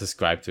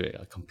subscribe to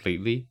it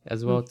completely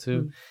as well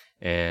too. Mhm.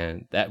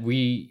 And that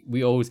we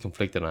always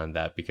conflicted on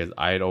that because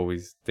I'd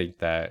always think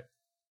that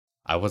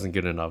I wasn't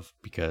good enough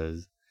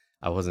because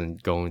I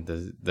wasn't going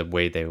the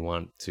way they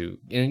want to.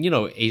 And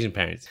Asian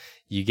parents,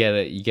 you get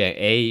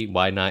A,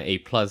 why not A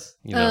plus?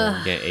 You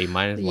get A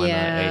minus, why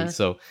not A? Yeah.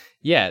 So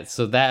yeah,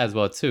 so that as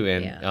well too.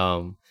 And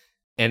Yeah.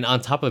 and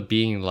on top of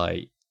being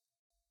like,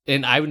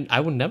 and I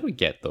would never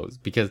get those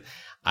because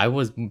I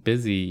was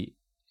busy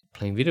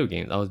playing video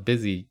games. I was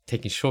busy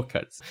taking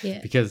shortcuts Yeah.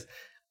 because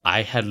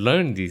I had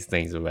learned these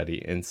things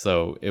already. And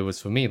so it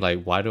was for me,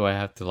 like, why do I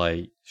have to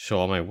like show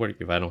all my work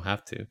if I don't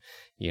have to,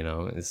 you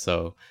know? And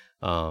so,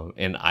 for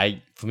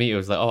me, it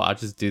was like, oh, I'll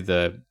just do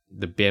the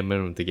bare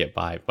minimum to get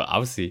by. But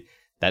obviously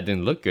that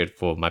didn't look good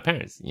for my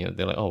parents. You know,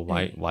 they're like, oh,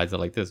 why is it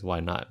like this? Why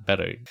not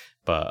better?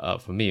 But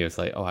for me, it was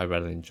like, oh, I'd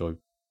rather enjoy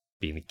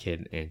being a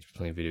kid and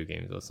playing video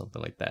games or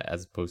something like that,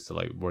 as opposed to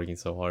like working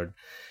so hard.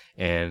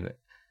 And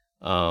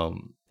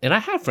I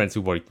had friends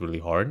who worked really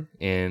hard,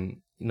 and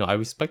you know, I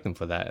respect them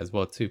for that as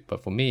well too.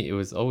 But for me, it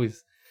was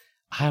always,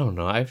 I don't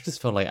know, I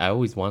just felt like I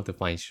always wanted to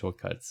find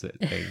shortcuts at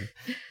things,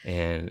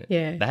 and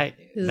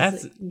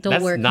that's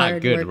not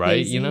hard, good, right?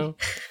 Lazy. You know,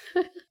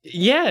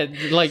 yeah,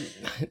 like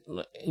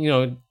you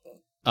know,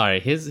 all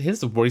right. Here's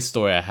the worst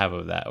story I have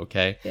of that.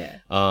 Okay,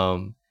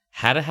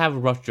 had to have a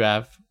rough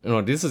draft.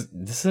 No, this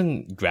is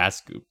in grad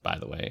school, by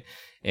the way,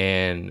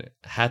 and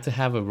had to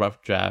have a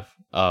rough draft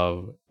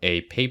of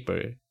a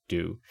paper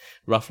due,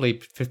 roughly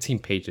 15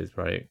 pages,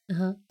 right?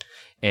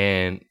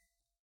 And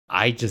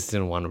I just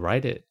didn't want to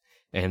write it,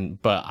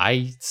 but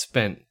I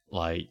spent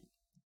like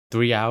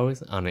 3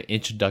 hours on an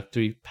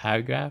introductory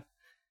paragraph,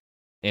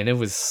 and it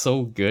was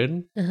so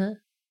good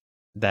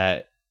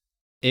that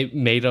it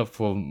made up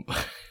for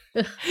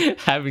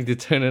having to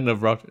turn in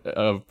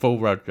a full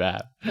rough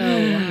draft.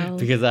 Oh wow!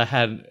 Because I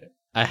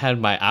had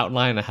my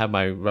outline, I had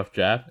my rough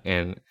draft,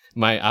 and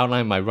my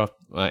outline, my rough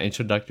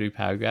introductory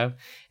paragraph,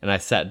 and I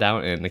sat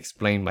down and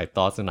explained my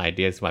thoughts and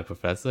ideas to my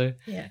professor.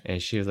 Yeah. And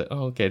she was like,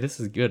 "Oh, okay, this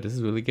is good. This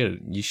is really good.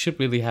 You should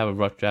really have a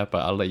rough draft,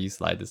 but I'll let you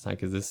slide this time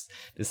because this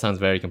sounds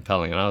very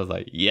compelling." And I was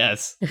like,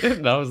 "Yes!"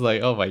 And I was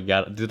like, "Oh my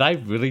god, did I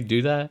really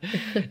do that?"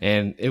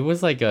 And it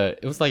was like a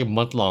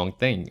month-long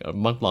thing, a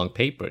month-long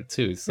paper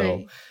too.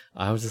 So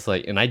I was just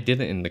like, and I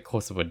did it in the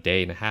course of a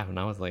day and a half, and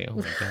I was like, "Oh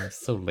my god, I'm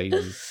so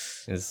lazy."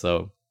 And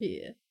so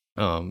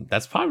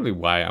that's probably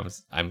why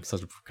I'm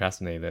such a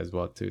procrastinator as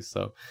well too.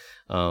 So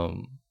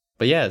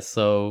but yeah,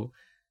 so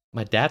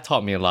my dad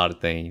taught me a lot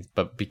of things,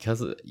 but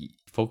because he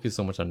focused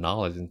so much on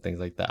knowledge and things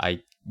like that,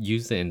 I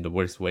used it in the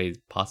worst ways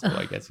possible,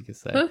 I guess you could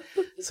say.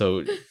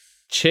 So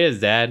cheers,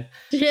 Dad.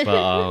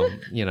 But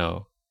you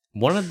know,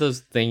 one of the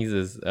things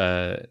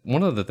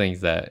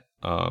that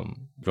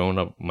growing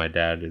up with my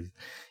dad is,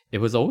 it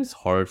was always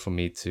hard for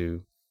me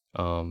to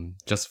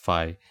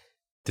justify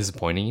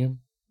disappointing him.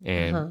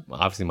 And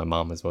obviously my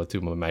mom as well too,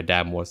 but my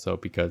dad more so,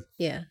 because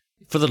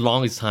for the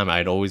longest time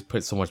I'd always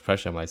put so much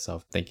pressure on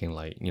myself, thinking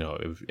like, you know,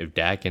 if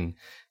dad can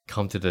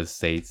come to the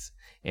States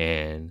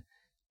and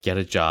get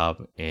a job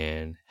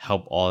and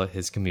help all of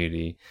his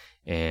community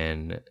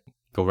and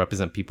go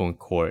represent people in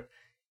court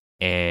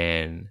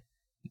and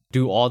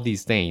do all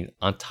these things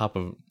on top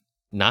of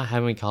not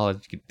having a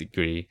college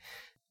degree,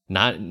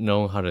 not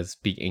knowing how to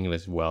speak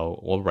English well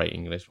or write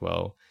English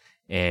well,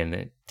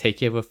 and take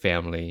care of a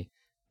family,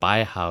 buy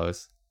a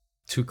house,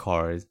 2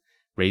 cars,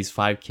 raise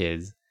 5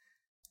 kids,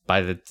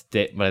 by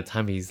the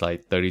time he's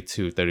like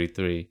 32,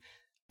 33,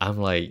 I'm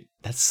like,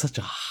 that's such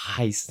a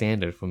high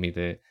standard for me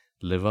to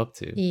live up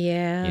to.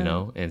 Yeah. You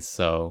know? And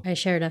so I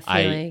share that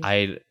feeling.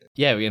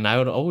 And I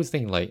would always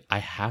think like, I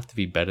have to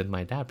be better than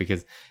my dad,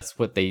 because that's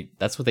what they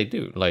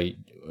do. Like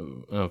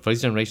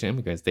first generation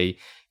immigrants, they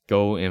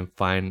go and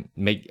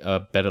make a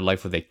better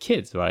life for their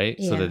kids, right?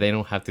 So that they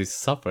don't have to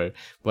suffer.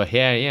 But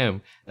here I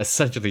am,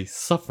 essentially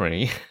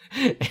suffering,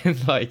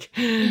 and like,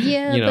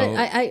 you know, but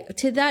I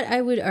to that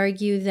I would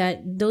argue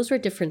that those were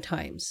different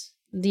times.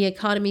 The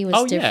economy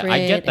was different.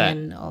 I get that.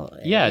 And all,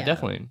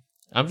 definitely.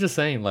 I'm just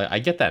saying, like, I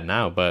get that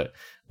now, but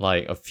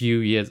like a few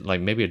years, like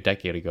maybe a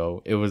decade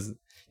ago, it was,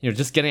 you know,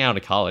 just getting out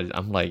of college.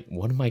 I'm like,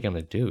 what am I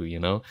gonna do? You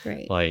know,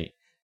 like,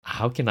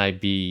 how can I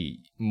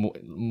be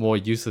more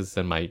useless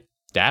than my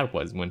dad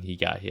was when he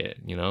got here?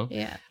 You know,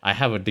 I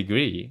have a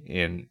degree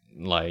in,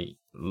 like,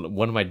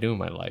 what am I doing in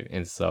my life?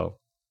 And so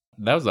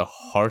that was a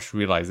harsh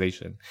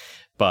realization,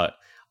 but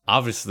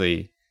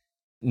obviously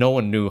no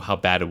one knew how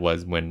bad it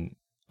was when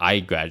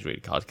I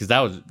graduated college, because that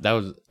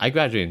was I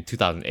graduated in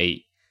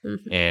 2008,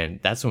 and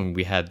that's when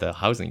we had the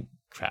housing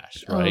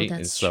crash, right? That's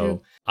and so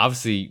true.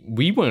 Obviously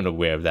we weren't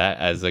aware of that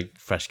as a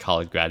fresh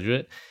college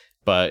graduate,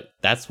 but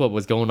that's what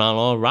was going on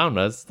all around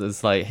us.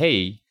 It's like,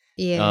 hey,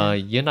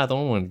 you're not the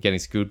only one getting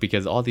screwed,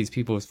 because all these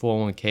people with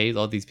 401ks,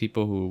 all they's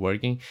people who are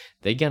working,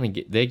 they're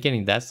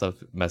getting that stuff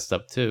messed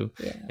up too.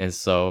 And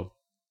so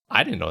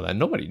I didn't know that.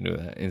 Nobody knew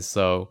that. And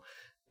so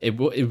it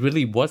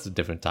really was a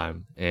different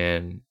time.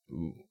 And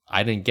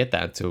I didn't get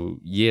that until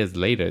years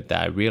later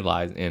that I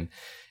realized. And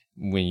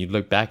when you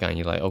look back on it,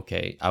 you're like,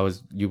 okay,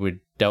 you were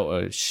dealt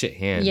a shit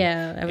hand.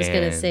 Yeah, I was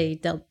going to say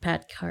dealt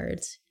bad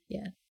cards.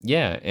 Yeah.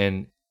 Yeah,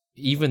 and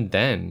even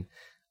then,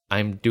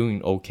 I'm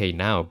doing okay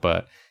now,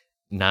 but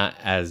not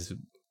as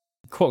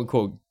quote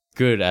unquote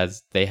good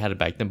as they had it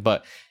back then.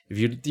 But if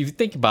you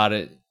think about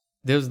it,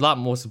 there was a lot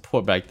more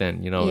support back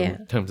then, you know,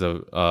 in terms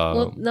of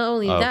well, not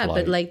only that,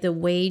 but like the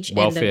wage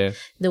welfare. And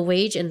the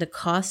wage and the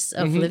costs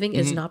of living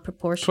is not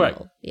proportional.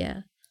 Correct.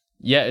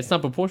 Yeah, it's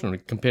not proportional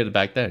compared to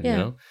back then. You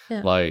know,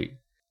 like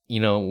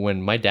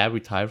when my dad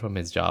retired from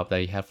his job that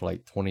he had for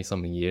like 20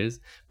 something years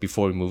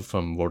before he moved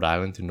from Rhode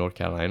Island to North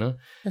Carolina,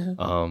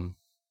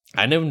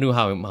 I never knew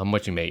how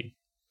much he made.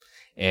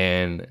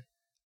 And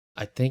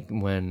I think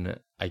when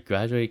I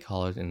graduated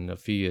college in a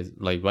few years,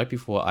 like right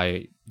before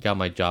I got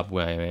my job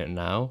where I am at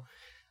now,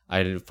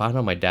 I found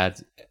out my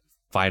dad's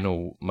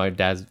final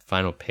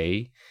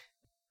pay,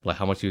 like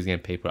how much he was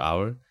getting paid per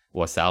hour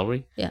or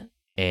salary. Yeah.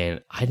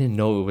 And I didn't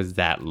know it was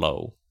that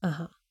low.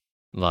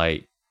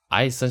 Like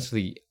I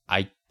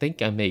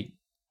think I make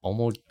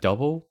almost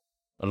double,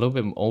 a little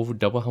bit over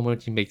double how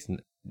much he makes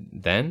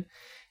then.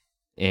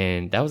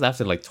 And that was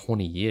after like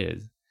 20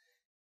 years.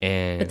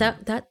 And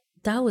but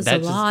that was a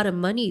lot of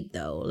money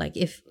though. Like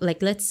if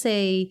let's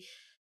say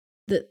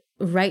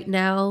right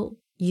now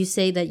you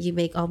say that you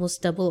make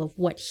almost double of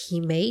what he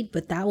made,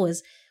 but that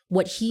was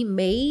what he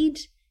made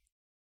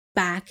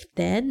back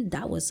then.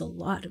 That was a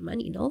lot of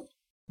money, no?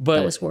 But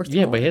that was worth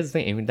yeah, more. But here's the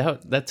thing. I mean,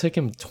 that took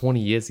him 20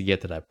 years to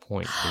get to that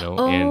point,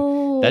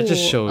 and that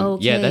just shows.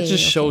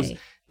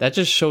 That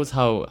just shows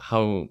how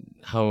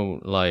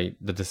like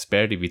the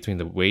disparity between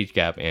the wage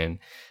gap and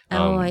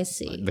I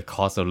see. the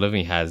cost of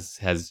living has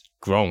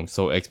grown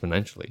so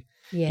exponentially.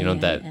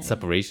 That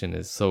separation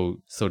is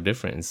so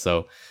different. And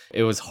so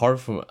it was hard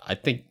for, I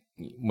think,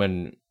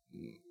 when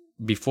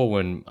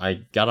I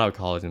got out of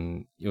college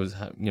and it was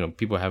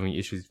people having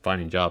issues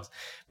finding jobs,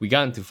 we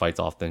got into fights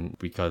often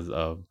because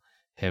of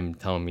him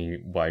telling me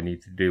what I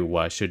need to do,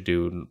 what I should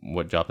do,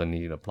 what jobs I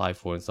need to apply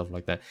for and stuff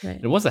like that. Right.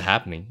 It wasn't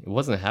happening. It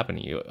wasn't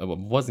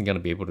going to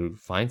be able to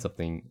find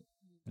something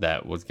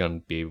that was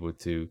going to be able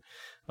to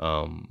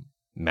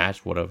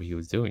match whatever he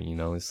was doing,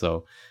 And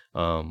so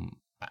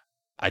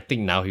I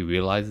think now he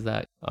realizes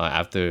that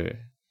after,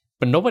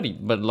 but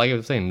like I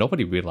was saying,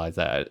 nobody realized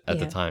that at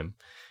the time,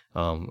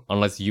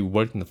 unless you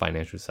worked in the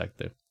financial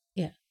sector.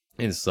 Yeah.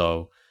 And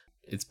so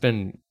it's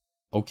been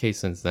okay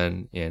since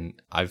then, and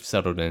I've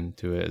settled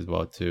into it as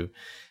well too.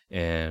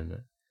 And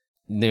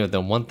the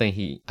one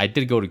thing I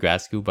did go to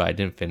grad school, but I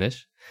didn't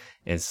finish,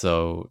 and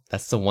so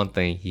that's the one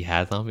thing he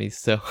has on me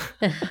still.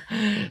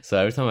 So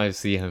every time I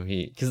see him,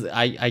 because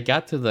I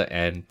got to the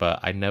end, but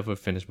I never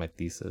finished my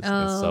thesis.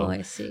 Oh, and so,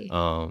 I see.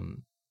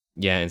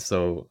 Yeah, and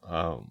so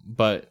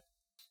but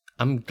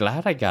I'm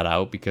glad I got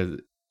out, because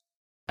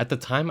at the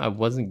time I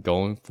wasn't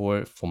going for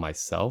it for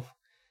myself.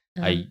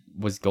 I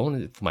was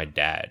going for my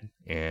dad,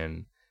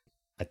 and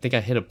I think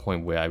I hit a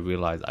point where I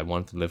realized I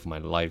wanted to live my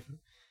life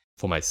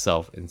for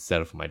myself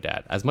instead of for my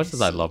dad. As much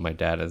as I love my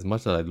dad, as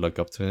much as I look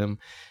up to him,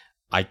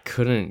 I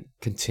couldn't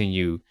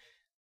continue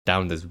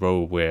down this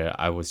road where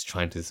I was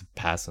trying to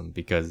surpass him,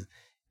 because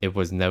it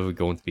was never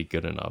going to be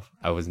good enough.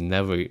 I was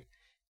never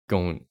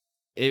going.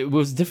 It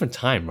was a different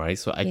time, right?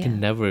 So I can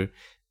never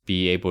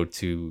be able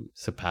to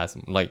surpass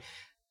him. Like,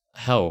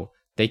 hell,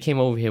 they came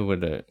over here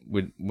with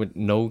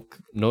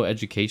no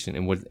education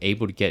and was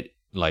able to get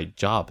like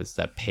jobs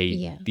that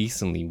pay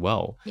decently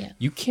well. Yeah.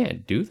 You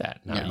can't do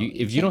that now. No,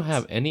 If you don't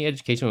have any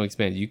educational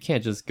experience, you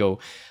can't just go,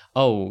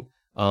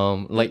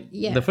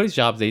 the first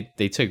jobs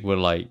they took were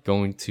like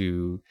going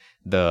to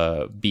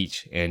the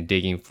beach and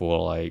digging for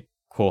like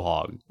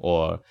quahog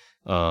or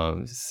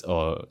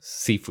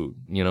seafood,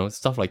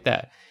 stuff like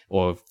that,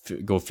 or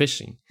go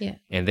fishing. Yeah.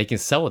 And they can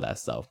sell that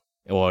stuff.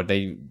 Or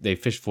they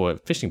fish for a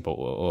fishing boat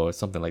or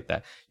something like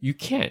that. You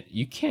can't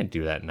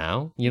do that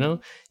now.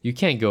 You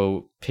can't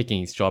go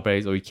picking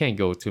strawberries, or you can't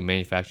go to a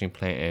manufacturing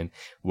plant and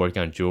work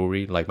on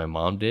jewelry like my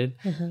mom did.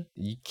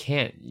 You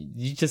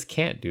just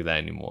can't do that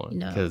anymore.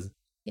 No. Because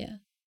and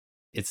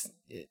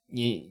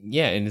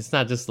it's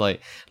not just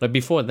like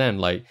before then.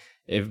 Like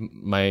if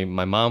my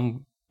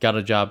mom got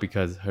a job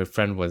because her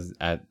friend worked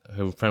at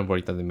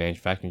the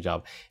manufacturing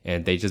job,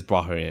 and they just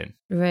brought her in.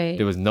 Right.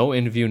 There was no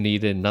interview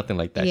needed, nothing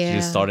like that. Yeah. She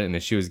just started, and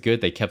if she was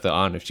good, they kept her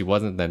on. If she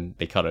wasn't, then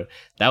they cut her.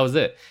 That was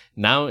it.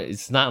 Now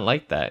it's not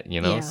like that,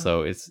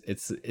 So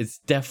it's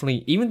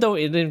definitely, even though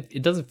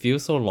it doesn't feel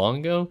so long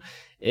ago,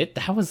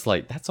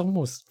 that's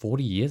almost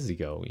 40 years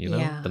ago,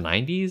 Yeah. The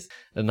 90s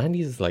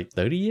is like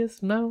 30 years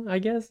from now, I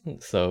guess.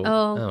 So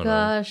oh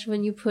gosh,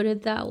 when you put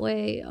it that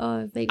way,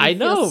 it makes me I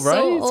know, feel right?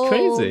 so It's old.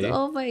 crazy.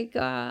 Oh my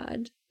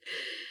god.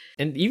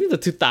 And even the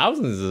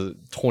 2000s is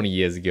 20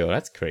 years ago.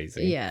 That's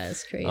crazy. Yeah,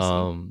 it's crazy.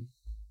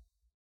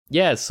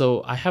 Yeah,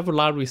 so I have a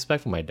lot of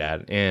respect for my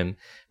dad, and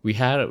we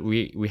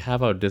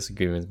have our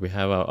disagreements, we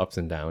have our ups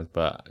and downs,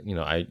 but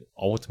I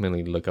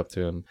ultimately look up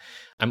to him.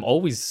 I'm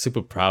always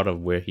super proud of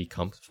where he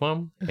comes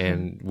from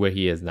and where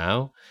he is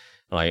now.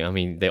 Like, I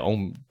mean, they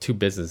own 2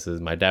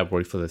 businesses. My dad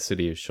worked for the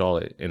city of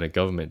Charlotte in a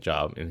government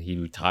job, and he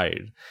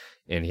retired,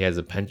 and he has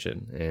a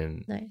pension,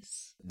 and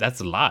nice. That's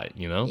a lot,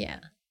 Yeah.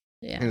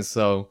 And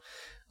so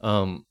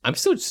I'm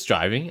still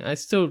striving. I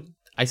still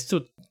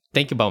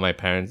think about my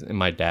parents and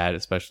my dad,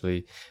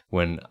 especially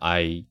when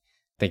I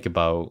think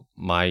about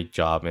my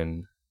job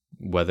and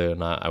whether or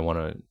not I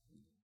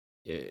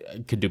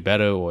could do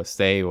better or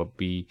stay or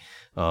be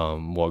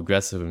more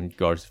aggressive in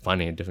regards to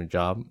finding a different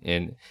job.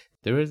 And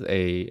there is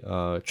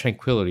a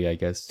tranquility, I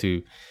guess,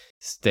 to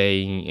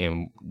staying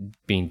and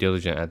being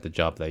diligent at the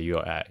job that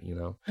you're at.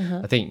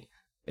 I think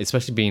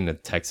especially being in the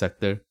tech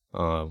sector,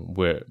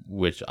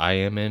 which I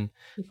am in,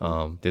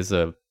 there's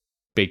a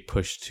big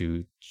push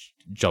to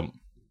jump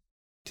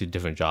to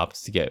different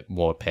jobs to get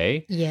more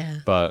pay. Yeah.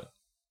 But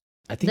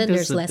I think Then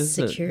there's less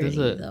security,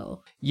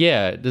 though.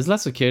 Yeah, there's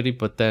less security,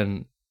 but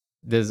then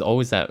there's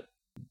always that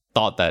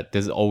thought that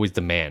there's always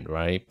demand,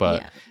 right?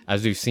 But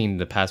as we've seen in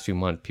the past few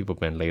months, people have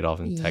been laid off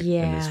in tech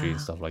industry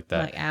and stuff like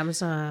that. Like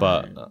Amazon.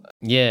 But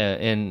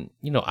and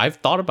I've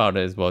thought about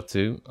it as well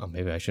too.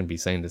 Maybe I shouldn't be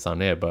saying this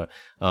on air, but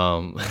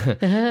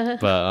I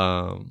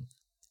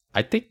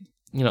think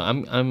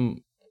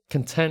I'm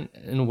content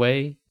in a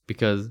way,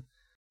 because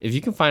if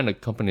you can find a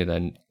company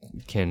that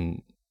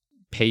can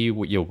pay you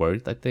what you're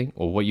worth, I think,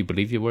 or what you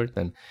believe you're worth,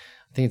 then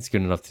I think it's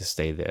good enough to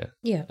stay there.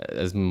 Yeah.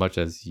 As much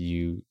as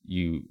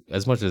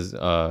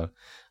I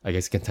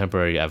guess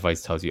contemporary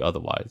advice tells you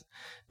otherwise,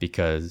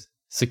 because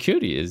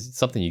security is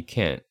something you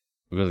can't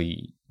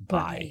really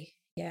buy.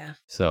 Yeah.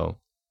 So,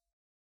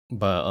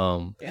 but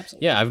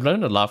Absolutely. yeah, I've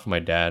learned a lot from my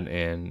dad,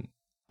 and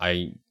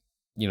I,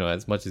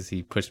 as much as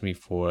he pushed me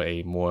for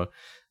a more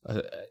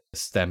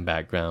STEM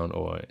background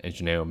or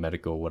engineering or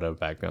medical or whatever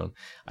background,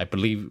 I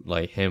believe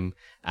like him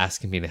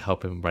asking me to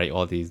help him write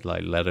all these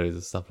like letters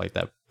and stuff like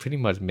that pretty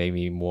much made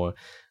me more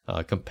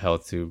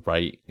compelled to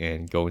write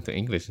and go into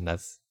English. And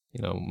that's,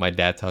 my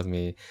dad tells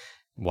me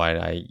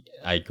why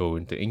I go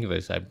into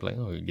English. I'm like,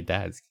 oh, your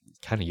dad's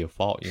kind of your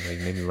fault, he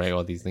made me write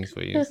all these things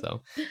for you.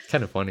 So it's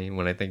kind of funny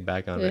when I think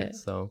back on it.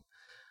 So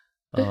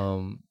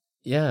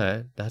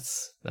yeah,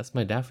 that's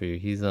my dad for you.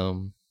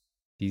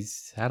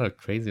 He's had a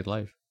crazy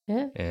life.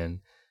 Yeah.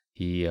 And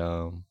he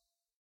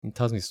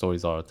tells me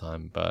stories all the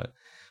time, but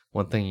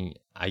one thing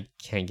I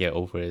can't get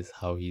over is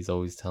how he's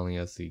always telling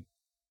us to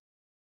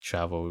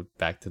travel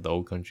back to the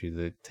old country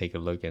to take a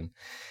look and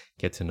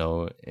get to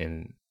know.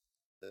 And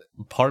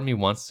part of me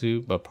wants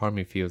to, but part of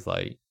me feels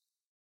like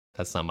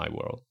that's not my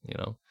world,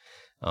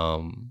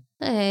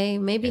 Hey,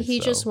 maybe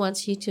he just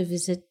wants you to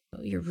visit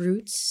your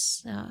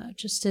roots,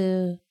 just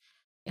to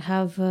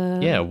have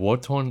a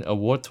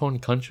war-torn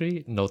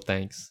country. No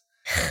thanks.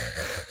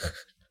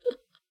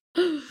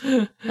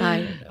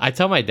 I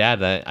tell my dad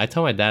that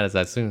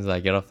as soon as I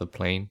get off the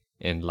plane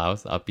in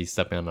Laos, I'll be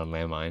stepping on a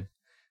landmine.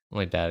 I'm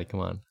like, Dad, come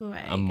on.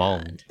 I'm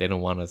Hmong. They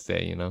don't want us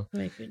there,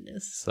 My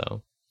goodness.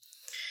 So,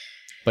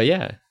 but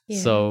yeah.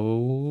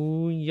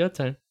 So your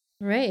turn.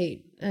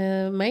 Right.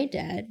 My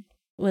dad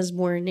was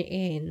born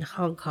in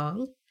Hong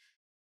Kong.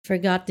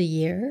 Forgot the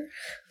year,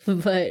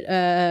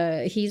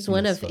 but he's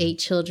one of 8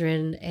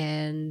 children,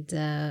 and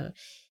that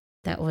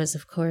was,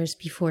 of course,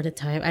 before the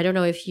time. I don't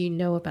know if you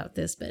know about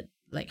this, but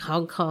like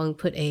Hong Kong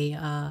put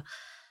a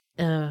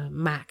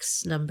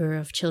max number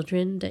of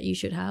children that you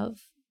should have,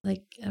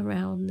 like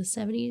around the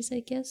 70s,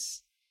 I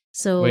guess.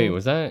 So wait,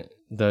 was that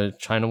the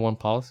China One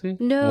policy?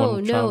 No,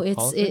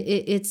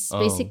 it's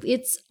basically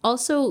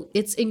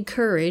it's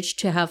encouraged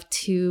to have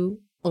 2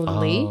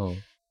 only,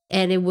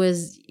 and it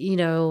was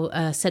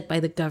set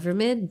by the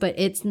government, but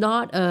it's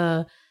not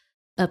a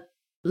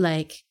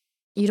like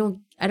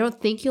I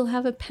don't think you'll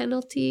have a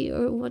penalty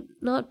or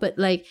whatnot, but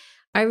like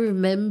I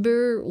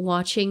remember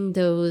watching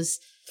those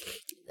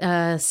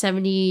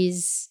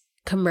 70s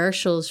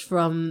commercials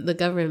from the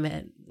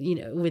government,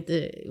 with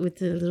the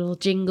little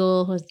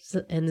jingle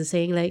and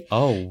saying like,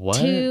 oh, what?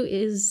 2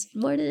 is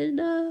more than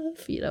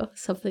enough,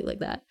 something like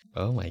that.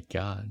 Oh my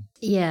God.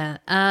 Yeah.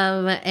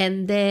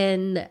 And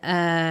then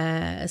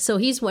so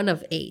he's one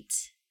of 8.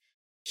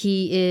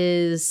 He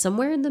is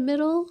somewhere in the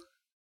middle.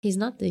 He's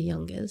not the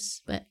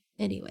youngest, but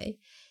anyway.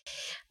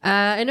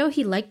 I know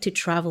he liked to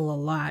travel a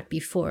lot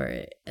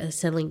before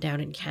settling down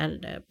in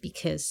Canada,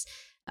 because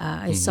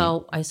I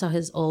saw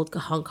his old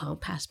Hong Kong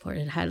passport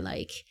and had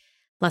like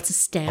lots of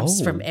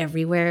stamps from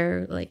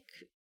everywhere, like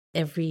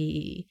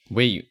every.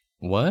 Wait,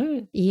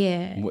 what?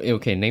 Yeah.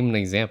 Okay, name an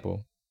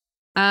example.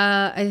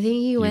 I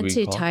think he went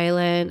to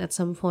Thailand at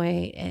some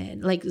point,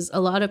 and like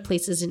a lot of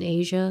places in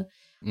Asia.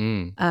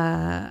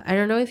 I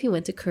don't know if he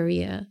went to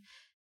Korea.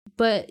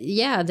 But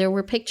yeah, there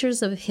were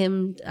pictures of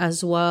him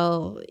as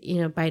well,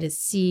 by the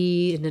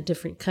sea in a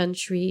different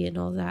country and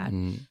all that.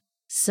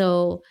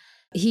 So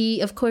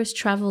he, of course,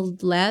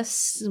 traveled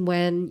less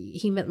when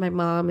he met my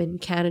mom in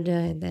Canada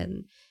and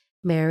then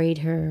married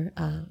her.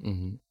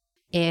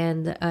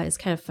 And it's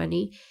kind of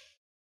funny.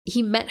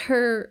 He met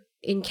her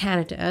in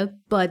Canada,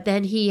 but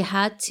then he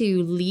had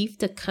to leave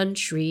the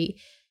country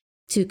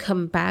to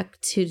come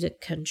back to the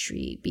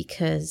country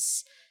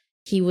because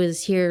he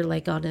was here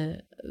like on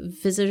a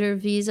visitor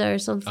visa or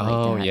something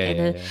like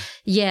that.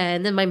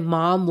 And then my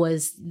mom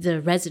was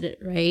the resident,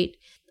 right?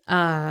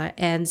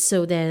 And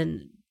so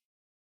then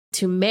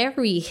to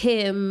marry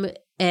him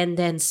and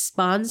then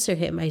sponsor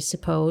him, I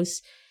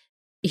suppose,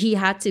 he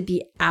had to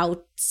be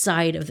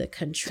outside of the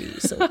country.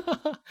 So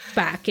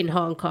back in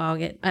Hong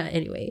Kong. And,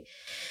 anyway.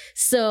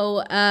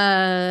 So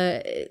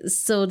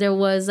there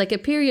was like a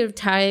period of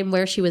time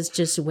where she was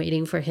just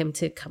waiting for him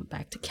to come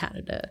back to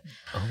Canada.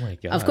 Oh my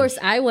God. Of course,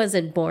 I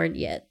wasn't born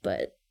yet,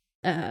 but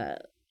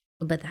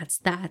that's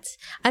that.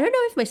 I don't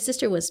know if my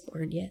sister was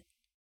born yet.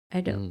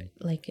 I don't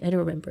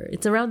remember.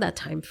 It's around that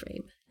time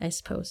frame, I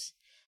suppose.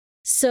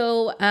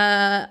 So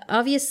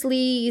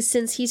obviously,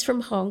 since he's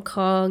from Hong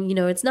Kong,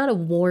 it's not a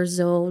war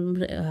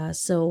zone.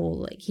 So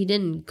like he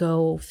didn't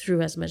go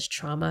through as much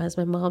trauma as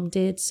my mom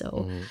did.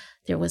 So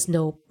there was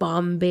no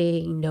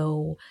bombing,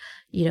 no,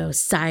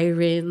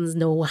 sirens,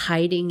 no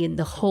hiding in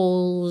the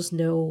holes,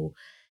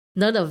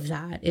 none of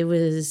that. It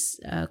was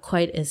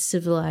quite a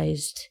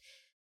civilized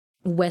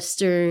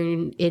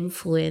Western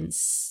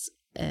influence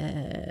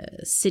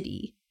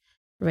city,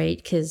 right?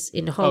 Because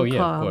in Oh Hong yeah,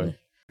 of course. Kong,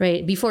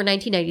 right before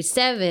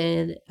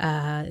 1997,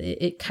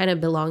 it kind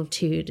of belonged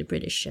to the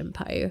British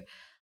Empire,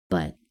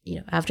 but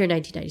after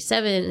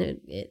 1997,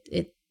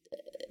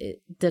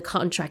 the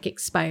contract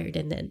expired,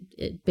 and then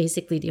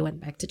basically they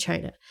went back to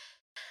China.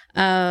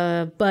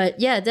 But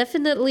yeah,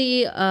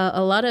 definitely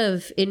a lot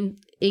of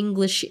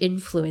English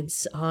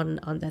influence on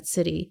that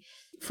city,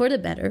 for the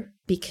better,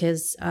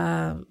 because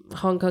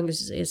Hong Kong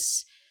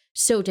is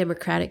so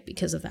democratic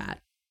because of that.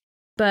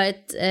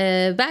 But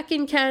back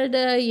in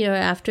Canada,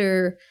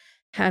 after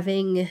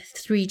having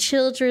 3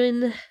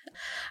 children,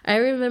 I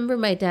remember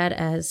my dad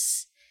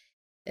as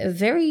a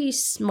very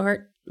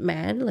smart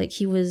man. Like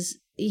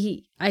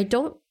I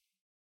don't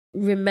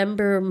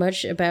remember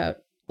much about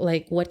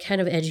like what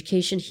kind of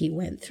education he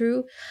went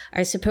through.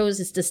 I suppose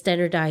it's the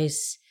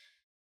standardized,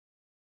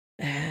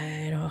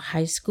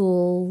 high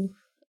school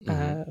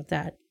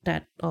that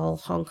all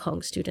Hong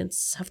Kong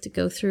students have to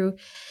go through.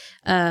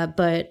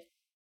 But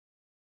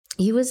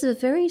he was a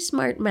very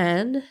smart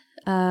man,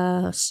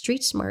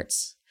 street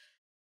smarts.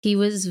 He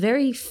was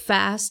very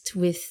fast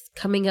with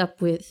coming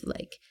up with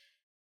like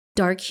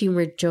dark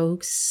humor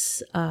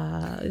jokes.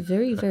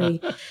 Very,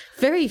 very,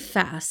 very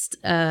fast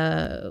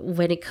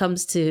when it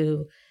comes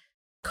to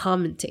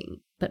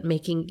commenting, but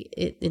making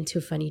it into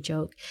a funny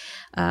joke.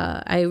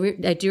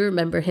 I do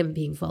remember him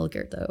being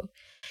vulgar though,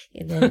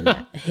 and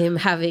then him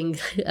having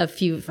a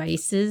few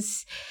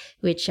vices,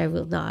 which I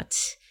will not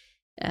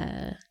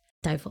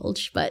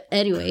divulge. But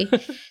anyway,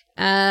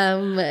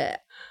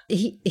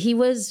 he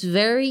was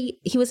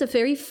a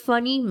very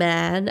funny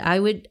man. I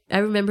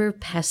remember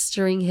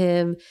pestering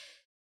him,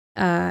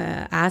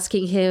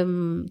 asking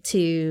him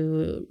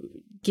to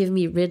give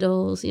me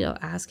riddles,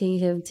 asking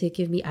him to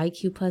give me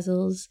IQ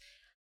puzzles.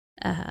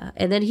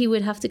 And then he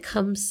would have to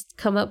come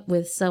up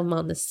with some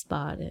on the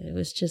spot. And it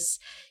was just,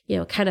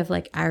 kind of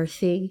like our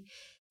thing.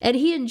 And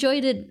he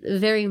enjoyed it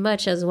very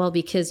much as well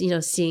because,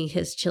 seeing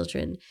his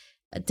children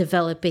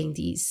developing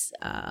these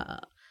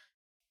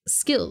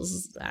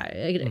skills,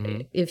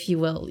 if you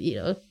will,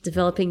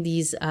 developing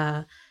these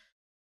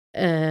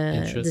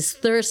this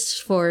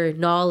thirst for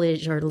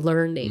knowledge or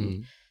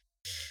learning.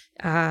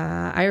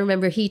 I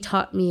remember he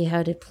taught me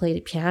how to play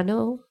the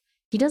piano.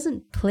 He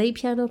doesn't play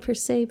piano per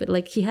se, but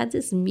like he had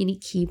this mini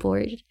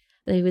keyboard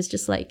and he was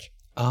just like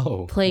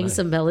playing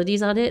some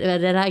melodies on it.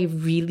 And then I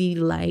really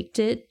liked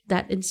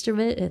that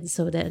instrument. And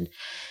so then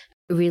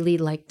really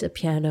liked the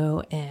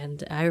piano.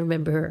 And I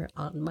remember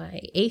on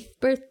my 8th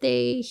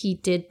birthday, he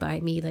did buy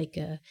me like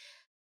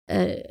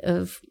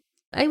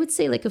I would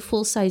say like a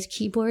full-size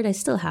keyboard. I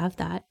still have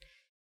that.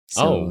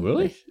 So,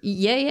 really?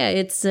 Yeah.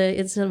 It's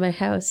in my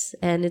house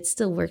and it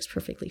still works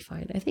perfectly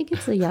fine. I think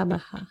it's a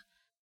Yamaha.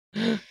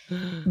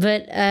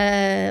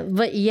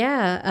 But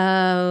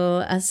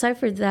yeah, aside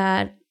from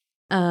that,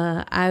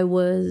 I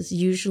was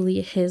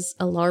usually his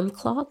alarm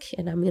clock,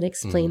 and I'm gonna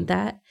explain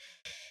that.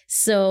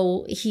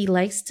 So he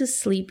likes to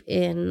sleep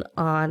in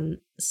on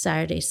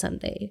Saturday,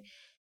 Sunday,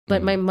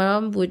 but my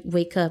mom would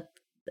wake up,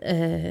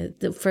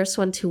 the first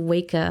one to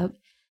wake up,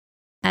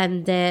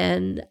 and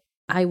then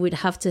I would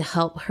have to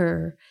help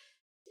her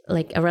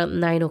like around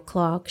 9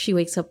 o'clock. She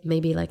wakes up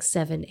maybe like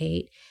 7,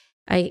 8.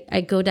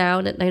 I go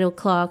down at 9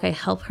 o'clock, I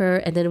help her,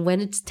 and then when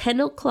it's 10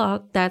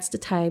 o'clock, that's the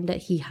time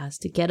that he has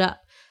to get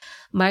up.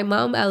 My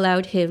mom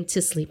allowed him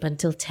to sleep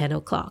until 10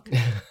 o'clock.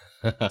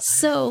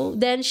 So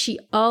then she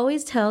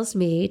always tells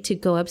me to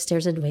go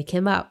upstairs and wake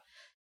him up.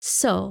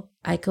 So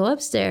I go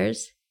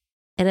upstairs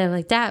and I'm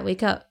like, Dad,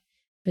 wake up.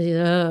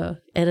 And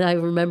I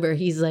remember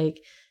he's like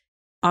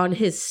on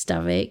his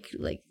stomach,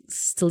 like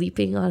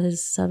sleeping on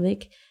his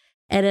stomach.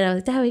 And then I'm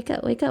like, Dad, wake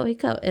up, wake up,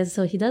 wake up. And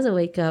so he doesn't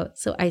wake up.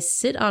 So I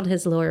sit on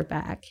his lower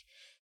back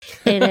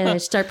and then I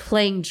start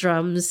playing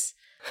drums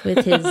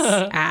with his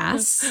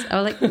ass.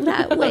 I'm like,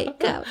 Dad,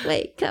 wake up,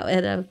 wake up.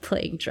 And I'm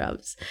playing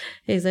drums.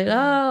 He's like,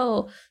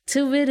 oh,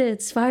 2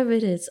 minutes, 5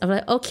 minutes. I'm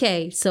like,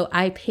 okay. So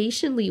I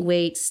patiently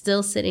wait,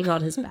 still sitting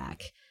on his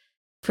back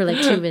for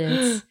like 2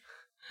 minutes.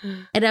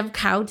 And I'm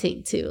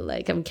counting too.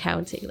 Like I'm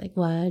counting like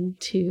 1,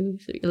 2,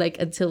 3, like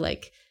until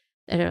like,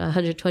 I don't know,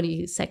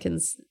 120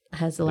 seconds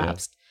has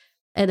elapsed. Yeah.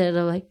 And then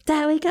I'm like,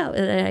 Dad, wake up.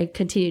 And then I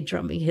continue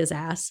drumming his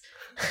ass.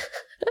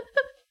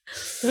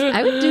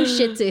 I would do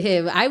shit to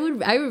him. I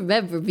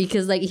remember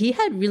because like he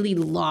had really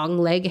long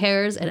leg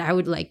hairs and I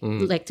would like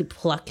to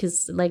pluck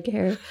his leg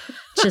hair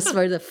just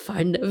for the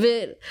fun of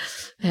it.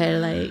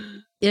 And like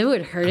it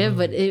would hurt him,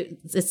 but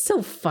it's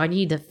so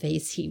funny the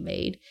face he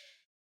made.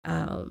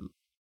 And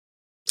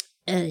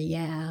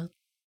yeah.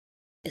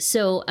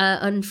 So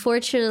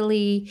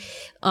unfortunately,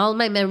 all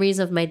my memories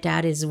of my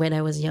dad is when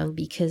I was young,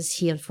 because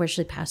he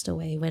unfortunately passed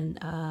away when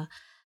I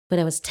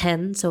was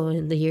 10, so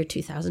in the year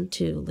 2000,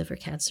 to liver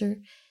cancer.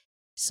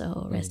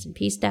 So rest in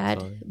peace, Dad.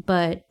 Sorry.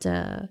 But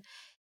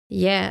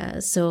yeah,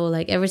 so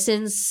like ever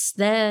since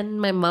then,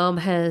 my mom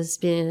has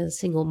been a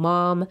single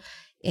mom.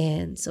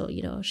 And so,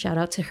 shout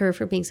out to her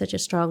for being such a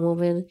strong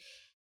woman.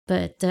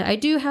 But I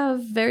do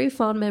have very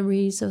fond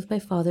memories of my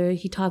father.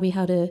 He taught me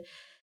how to,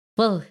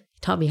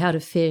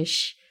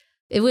 fish.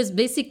 It was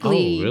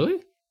basically. Oh,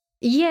 really?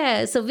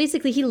 Yeah, so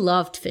basically he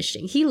loved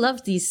fishing. He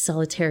loved these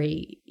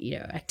solitary,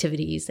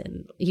 activities,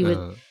 and he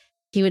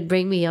would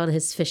bring me on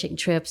his fishing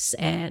trips.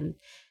 And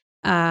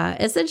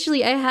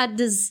essentially I had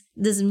this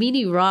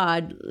mini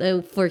rod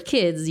for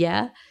kids,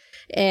 yeah.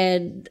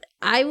 And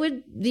I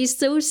would be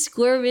so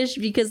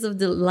squirmish because of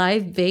the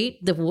live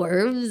bait, the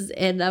worms,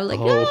 and I'm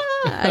like,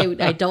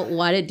 I don't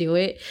want to do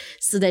it.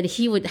 So then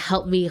he would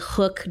help me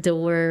hook the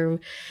worm,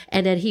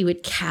 and then he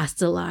would cast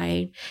the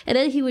line, and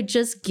then he would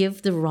just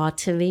give the rod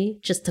to me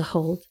just to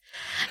hold.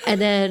 And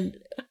then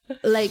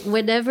like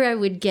whenever I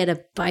would get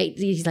a bite,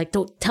 he's like,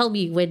 don't tell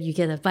me when you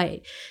get a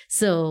bite.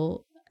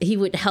 So he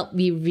would help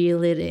me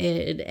reel it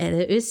in, and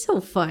it was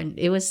so fun.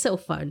 It was so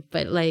fun.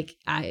 But like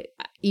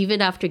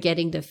even after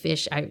getting the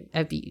fish,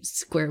 I'd be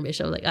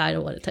squirmish. I'm like, I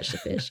don't want to touch the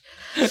fish.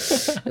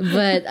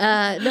 But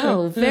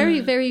no, very,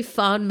 very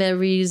fond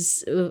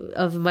memories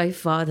of my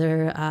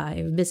father.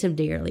 I miss him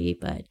dearly.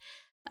 But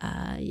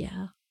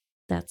yeah,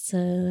 that's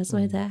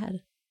my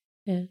dad.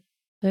 Yeah,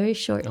 very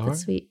short but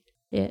sweet.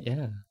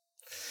 Yeah.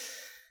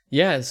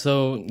 Yeah,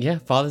 so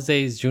Father's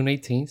Day is June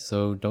 18th,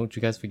 so don't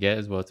you guys forget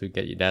as well to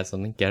get your dad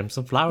something. Get him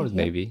some flowers,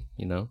 maybe,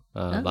 a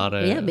lot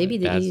of maybe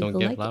dads don't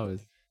get like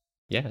flowers.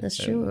 Yeah,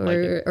 that's true.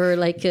 Or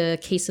like a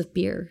case of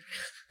beer.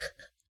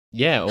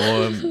 Yeah,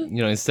 or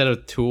instead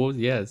of tools,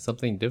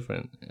 something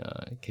different.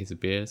 A case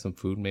of beer, some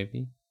food,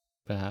 maybe,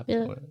 perhaps.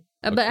 Yeah.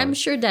 But I'm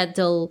sure that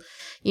they'll,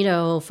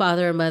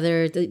 father or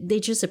mother,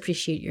 they just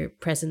appreciate your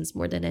presence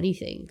more than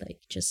anything. Like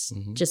just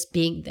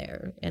being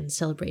there and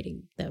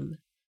celebrating them.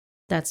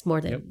 That's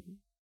more than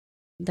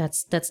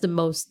that's the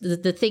most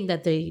the thing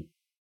that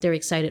they're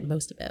excited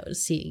most about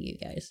is seeing you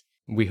guys.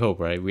 We hope,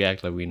 right? We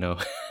act like we know.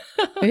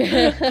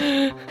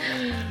 Right,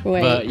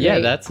 but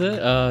that's it.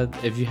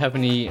 If you have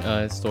any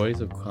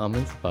stories or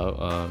comments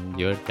about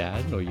your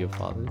dad or your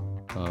father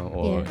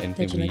or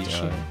anything we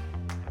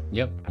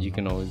you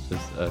can always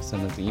just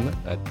send us an email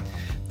at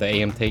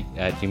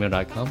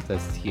theamtake@gmail.com.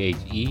 That's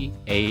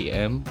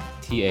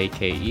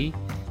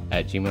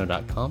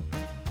theamtake@gmail.com.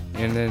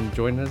 And then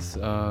join us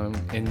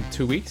in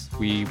 2 weeks.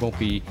 We won't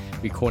be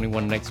recording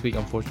one next week,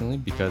 unfortunately,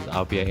 because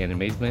I'll be at an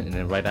amazement, and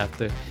then right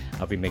after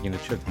I'll be making the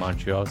trip to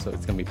Montreal, so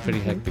it's gonna be a pretty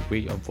hectic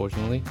week,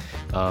 unfortunately.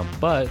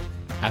 But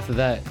after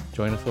that,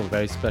 join us for a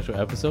very special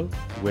episode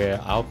where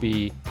I'll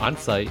be on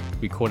site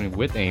recording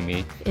with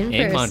Amy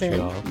in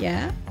Montreal.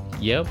 Yeah.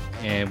 Yep,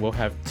 and we'll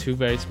have two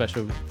very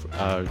special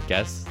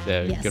guests.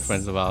 They're good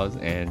friends of ours,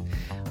 and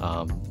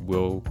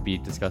we'll be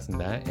discussing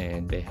that,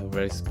 and they have a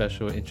very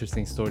special,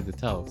 interesting story to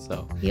tell.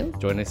 So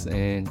join us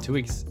in 2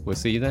 weeks. We'll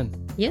see you then.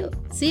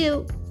 See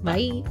you.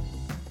 Bye.